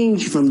should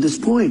change from this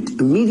point,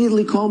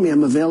 immediately call me.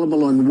 I'm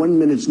available on 1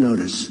 minute's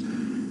notice.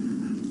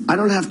 I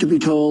don't have to be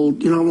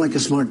told, I'm like a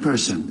smart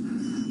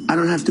person. I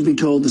don't have to be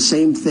told the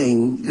same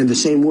thing and the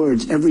same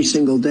words every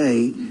single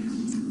day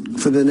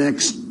for the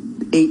next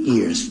 8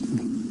 years.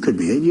 Could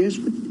be 8 years,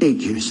 but 8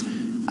 years.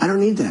 I don't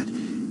need that.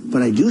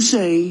 But I do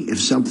say,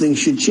 if something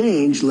should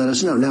change, let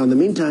us know. Now, in the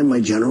meantime, my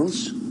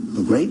generals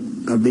are great,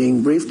 are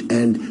being briefed,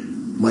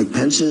 and Mike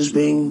Pence is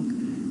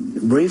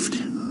being briefed,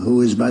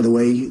 who is, by the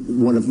way,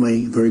 one of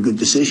my very good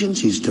decisions.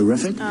 He's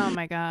terrific. Oh,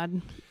 my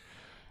God.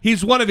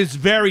 He's one of his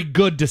very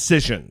good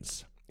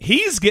decisions.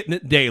 He's getting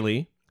it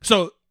daily.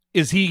 So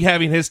is he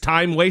having his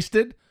time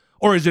wasted?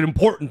 Or is it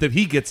important that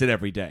he gets it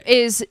every day?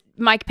 Is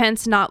Mike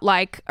Pence not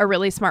like a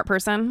really smart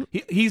person?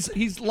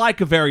 He's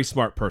like a very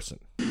smart person.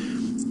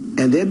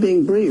 And they're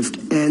being briefed,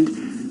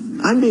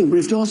 and I'm being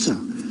briefed also.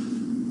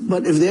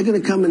 But if they're going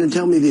to come in and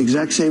tell me the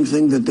exact same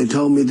thing that they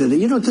told me that,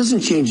 it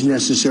doesn't change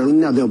necessarily.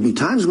 Now, there'll be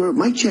times where it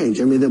might change.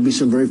 I mean, there'll be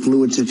some very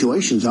fluid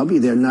situations. I'll be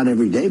there not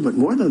every day, but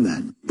more than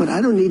that. But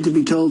I don't need to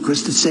be told,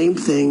 Chris, the same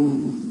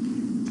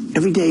thing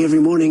every day, every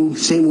morning,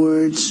 same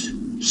words.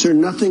 Sir,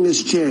 nothing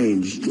has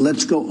changed.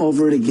 Let's go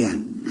over it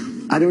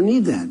again. I don't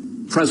need that.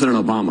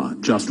 President Obama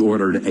just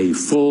ordered a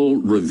full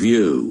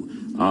review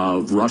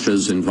of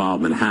Russia's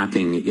involvement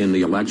hacking in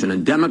the election,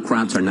 and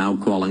Democrats are now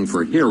calling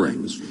for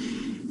hearings.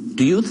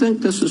 Do you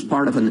think this is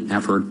part of an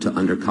effort to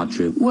undercut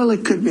you? Well,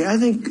 it could be. I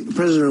think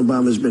President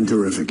Obama has been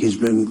terrific. He's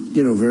been,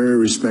 very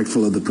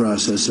respectful of the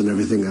process and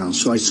everything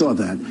else. So I saw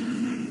that.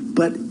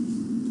 But,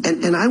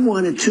 and I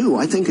want it too.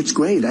 I think it's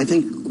great. I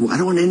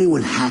don't want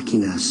anyone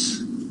hacking us.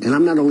 And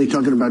I'm not only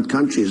talking about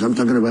countries, I'm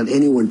talking about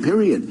anyone,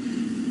 period.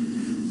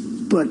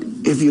 But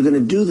if you're going to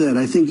do that,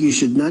 I think you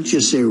should not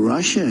just say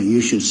Russia, you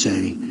should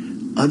say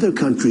other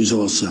countries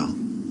also,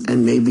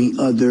 and maybe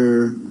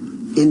other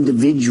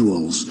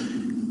individuals.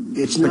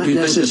 It's not necessarily. But do you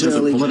think this is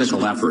a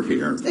political effort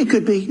here? It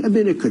could be. I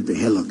mean, it could be.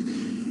 Hey, look,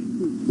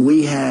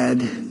 we had,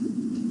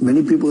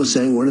 many people are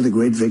saying, one of the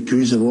great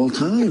victories of all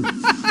time.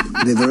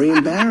 They're very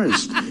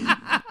embarrassed.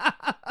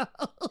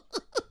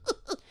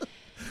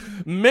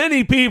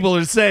 Many people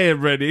are saying,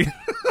 Brittany.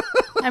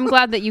 I'm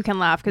glad that you can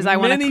laugh because I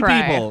want to cry.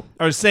 Many people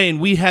are saying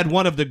we had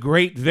one of the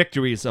great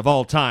victories of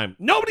all time.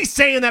 Nobody's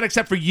saying that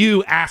except for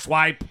you,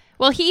 asswipe.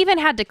 Well, he even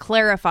had to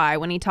clarify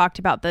when he talked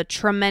about the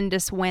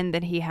tremendous win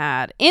that he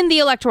had in the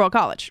Electoral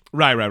College.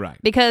 Right.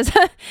 Because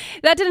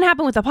that didn't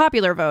happen with the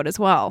popular vote as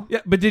well.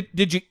 Yeah, but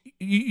did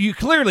you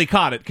clearly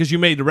caught it because you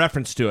made the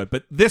reference to it,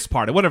 but this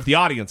part, I wonder if the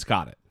audience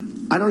caught it.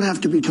 I don't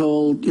have to be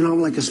told,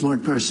 I'm like a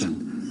smart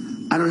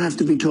person. I don't have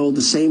to be told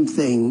the same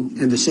thing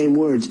and the same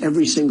words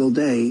every single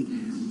day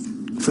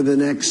for the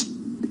next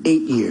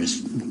 8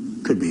 years.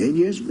 Could be 8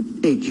 years, but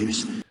 8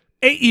 years.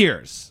 8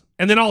 years.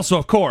 And then also,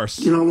 of course,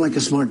 I'm like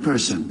a smart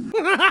person.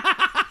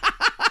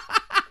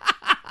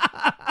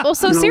 Well,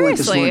 so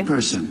seriously, like a smart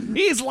person.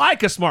 He's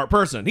like a smart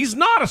person. He's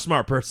not a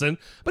smart person,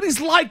 but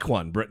he's like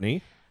one,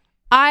 Brittany.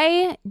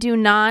 I do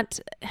not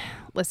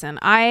listen.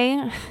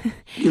 I'm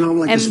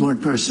like a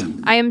smart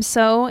person. I am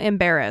so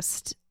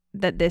embarrassed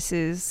that this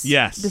is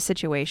the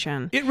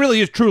situation. It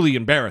really is truly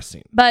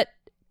embarrassing. But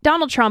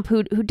Donald Trump,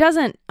 who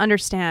doesn't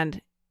understand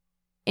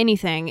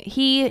anything,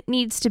 he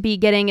needs to be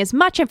getting as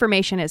much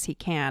information as he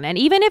can. And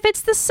even if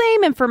it's the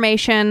same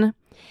information,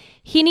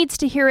 he needs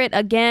to hear it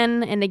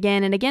again and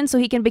again and again so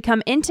he can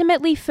become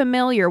intimately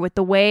familiar with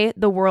the way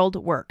the world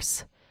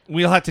works.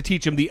 We'll have to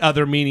teach him the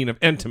other meaning of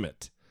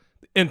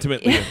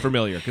intimately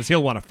familiar, because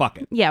he'll want to fuck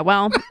it. Yeah,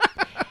 well,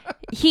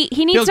 he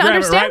needs to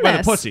understand it right this. By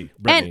the pussy,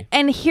 Brittany.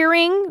 And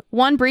hearing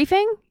one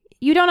briefing,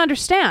 you don't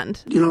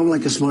understand. I'm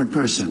like a smart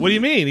person. What do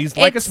you mean? He's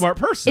like a smart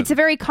person. It's a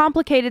very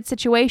complicated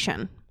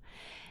situation.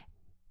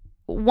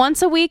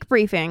 Once a week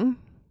briefing.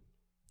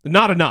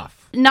 Not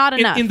enough. Not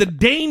enough. In the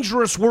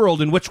dangerous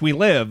world in which we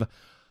live,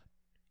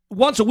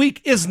 once a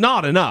week is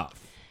not enough.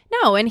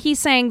 No, and he's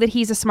saying that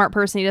he's a smart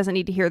person. He doesn't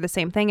need to hear the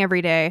same thing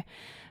every day.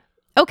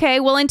 Okay,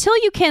 well, until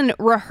you can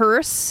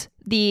rehearse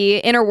the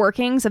inner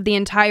workings of the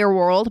entire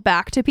world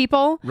back to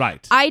people,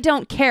 right? I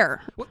don't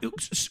care.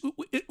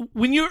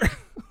 When you're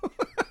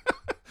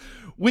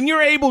when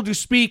you're able to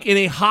speak in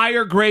a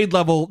higher grade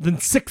level than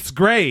 6th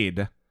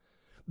grade,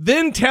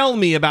 then tell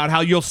me about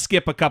how you'll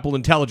skip a couple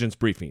intelligence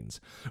briefings.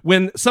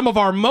 When some of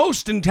our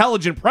most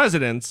intelligent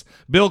presidents,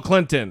 Bill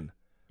Clinton,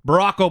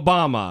 Barack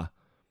Obama,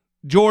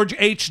 George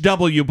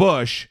H.W.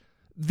 Bush,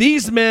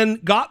 these men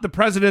got the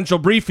presidential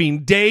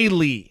briefing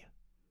daily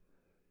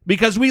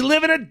because we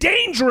live in a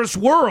dangerous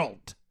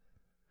world.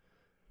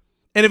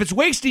 And if it's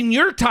wasting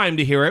your time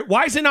to hear it,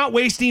 why is it not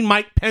wasting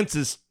Mike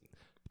Pence's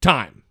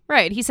time?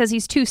 Right. He says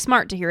he's too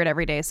smart to hear it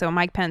every day, so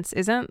Mike Pence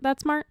isn't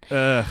that smart.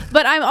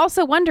 But I'm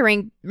also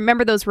wondering,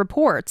 remember those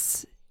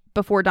reports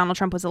before Donald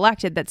Trump was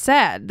elected that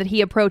said that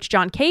he approached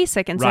John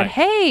Kasich and said,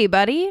 hey,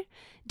 buddy,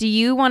 do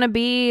you want to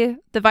be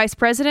the vice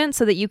president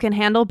so that you can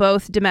handle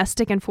both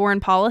domestic and foreign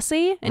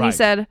policy? And he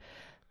said,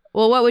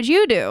 well, what would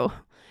you do?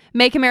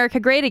 Make America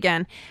great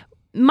again.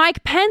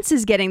 Mike Pence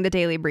is getting the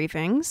daily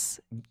briefings,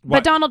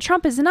 but Donald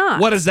Trump is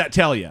not. What does that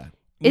tell you?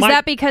 Is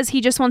that because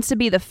he just wants to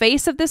be the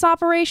face of this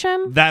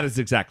operation? That is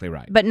exactly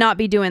right. But not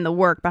be doing the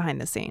work behind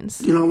the scenes.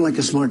 You know, I'm like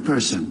a smart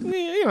person.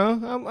 You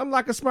know, I'm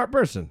like a smart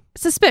person.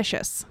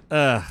 Suspicious.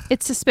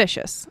 It's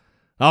suspicious.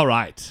 All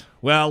right.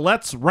 Well,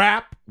 let's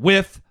wrap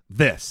with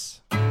this.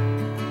 Here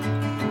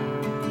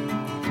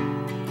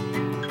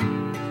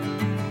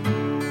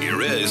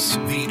is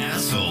the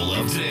asshole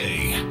of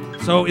today.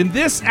 So in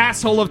this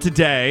asshole of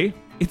today,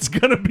 it's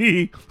going to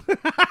be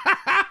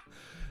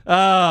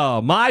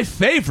my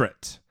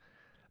favorite.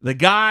 The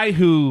guy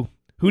who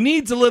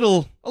needs a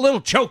little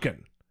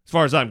choking, as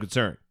far as I'm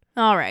concerned.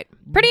 All right.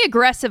 Pretty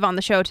aggressive on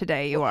the show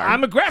today, you are.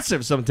 I'm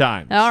aggressive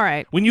sometimes. All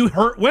right. When you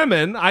hurt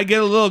women, I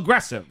get a little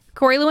aggressive.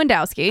 Corey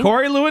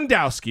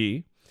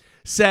Lewandowski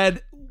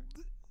said,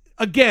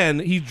 again,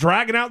 he's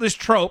dragging out this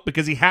trope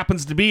because he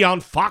happens to be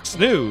on Fox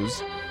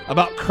News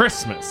about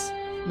Christmas.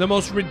 The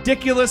most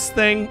ridiculous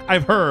thing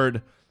I've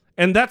heard,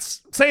 and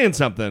that's saying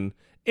something,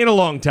 in a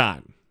long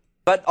time.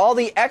 But all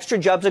the extra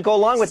jobs that go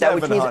along with that,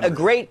 which means a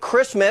great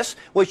Christmas,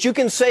 which you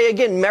can say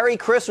again, Merry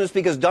Christmas,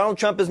 because Donald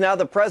Trump is now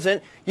the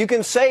president. You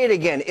can say it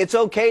again. It's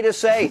okay to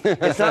say.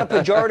 It's not a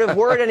pejorative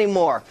word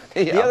anymore.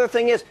 Yeah. The other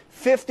thing is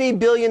 $50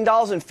 billion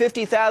and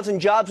 50,000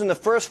 jobs in the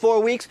first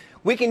 4 weeks.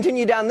 We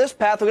continue down this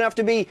path. We're going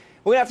to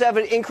have to have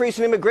an increase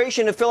in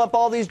immigration to fill up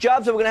all these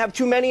jobs, and we're going to have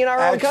too many in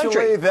our own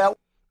country.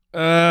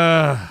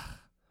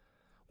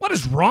 What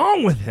is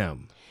wrong with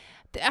him?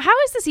 How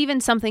is this even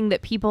something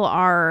that people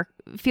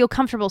feel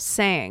comfortable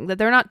saying, that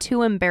they're not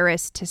too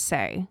embarrassed to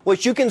say?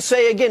 Which you can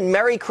say again,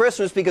 Merry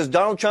Christmas, because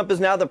Donald Trump is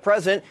now the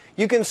president.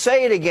 You can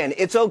say it again.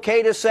 It's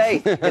okay to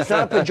say. It's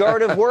not a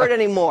pejorative word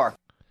anymore.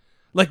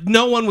 Like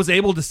no one was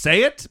able to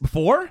say it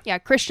before? Yeah,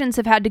 Christians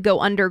have had to go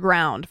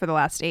underground for the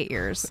last 8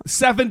 years.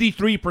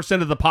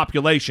 73% of the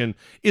population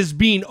is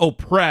being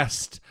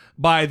oppressed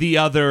by the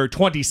other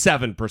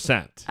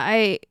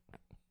 27%.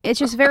 It's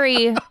just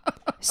very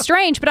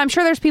strange, but I'm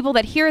sure there's people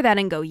that hear that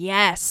and go,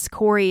 yes,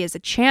 Corey is a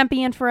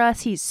champion for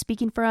us. He's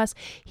speaking for us.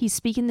 He's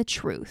speaking the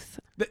truth.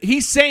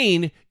 He's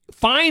saying,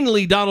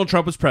 finally, Donald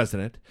Trump is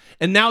president,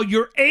 and now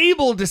you're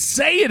able to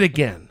say it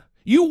again.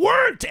 You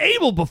weren't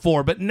able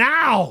before, but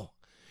now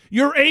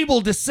you're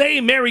able to say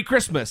Merry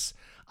Christmas.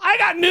 I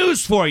got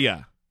news for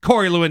you,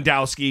 Corey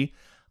Lewandowski.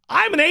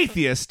 I'm an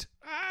atheist.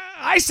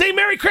 I say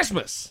Merry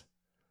Christmas.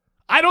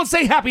 I don't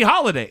say Happy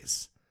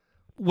Holidays.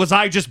 Was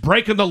I just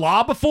breaking the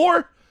law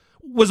before?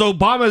 Was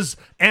Obama's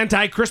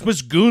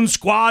anti-Christmas goon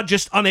squad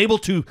just unable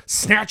to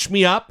snatch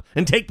me up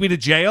and take me to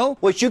jail?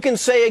 Which you can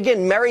say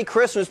again, Merry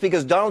Christmas,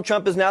 because Donald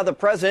Trump is now the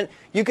president.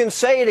 You can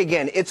say it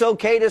again. It's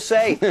okay to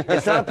say.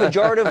 It's not a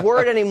pejorative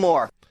word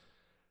anymore.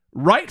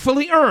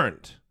 Rightfully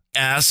earned.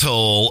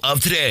 Asshole of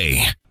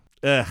today.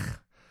 Ugh.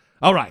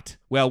 All right.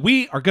 Well,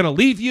 we are going to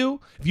leave you.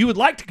 If you would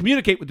like to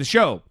communicate with the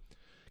show,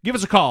 give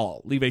us a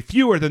call. Leave a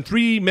fewer than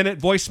 3-minute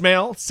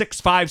voicemail,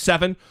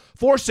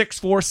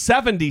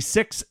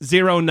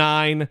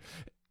 657-464-7609.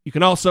 You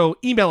can also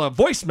email a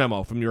voice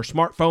memo from your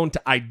smartphone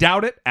to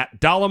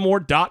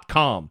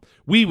idoubitit@dollemore.com.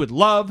 We would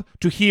love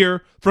to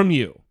hear from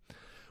you.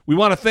 We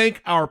want to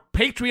thank our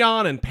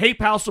Patreon and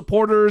PayPal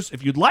supporters.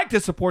 If you'd like to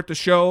support the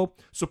show,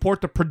 support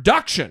the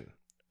production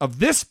of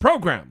this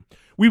program,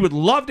 we would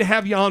love to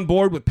have you on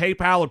board with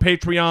PayPal or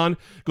Patreon.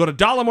 Go to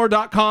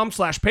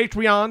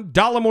dollemore.com/Patreon,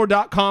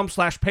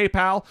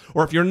 dollemore.com/PayPal,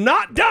 or if you're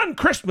not done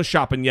Christmas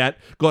shopping yet,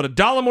 go to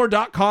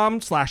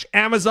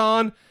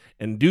dollemore.com/Amazon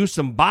and do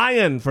some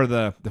buying for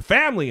the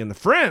family and the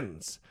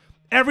friends.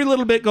 Every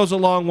little bit goes a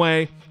long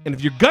way, and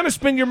if you're going to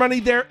spend your money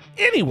there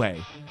anyway,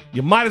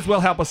 you might as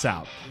well help us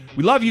out.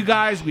 We love you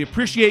guys. We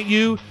appreciate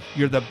you.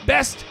 You're the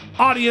best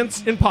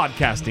audience in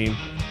podcasting.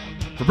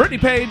 For Brittany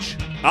Page,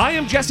 I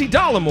am Jesse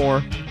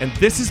Dollemore, and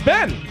this has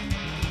been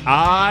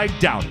I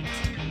Doubt It.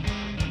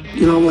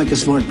 You know, I'm like a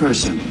smart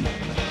person.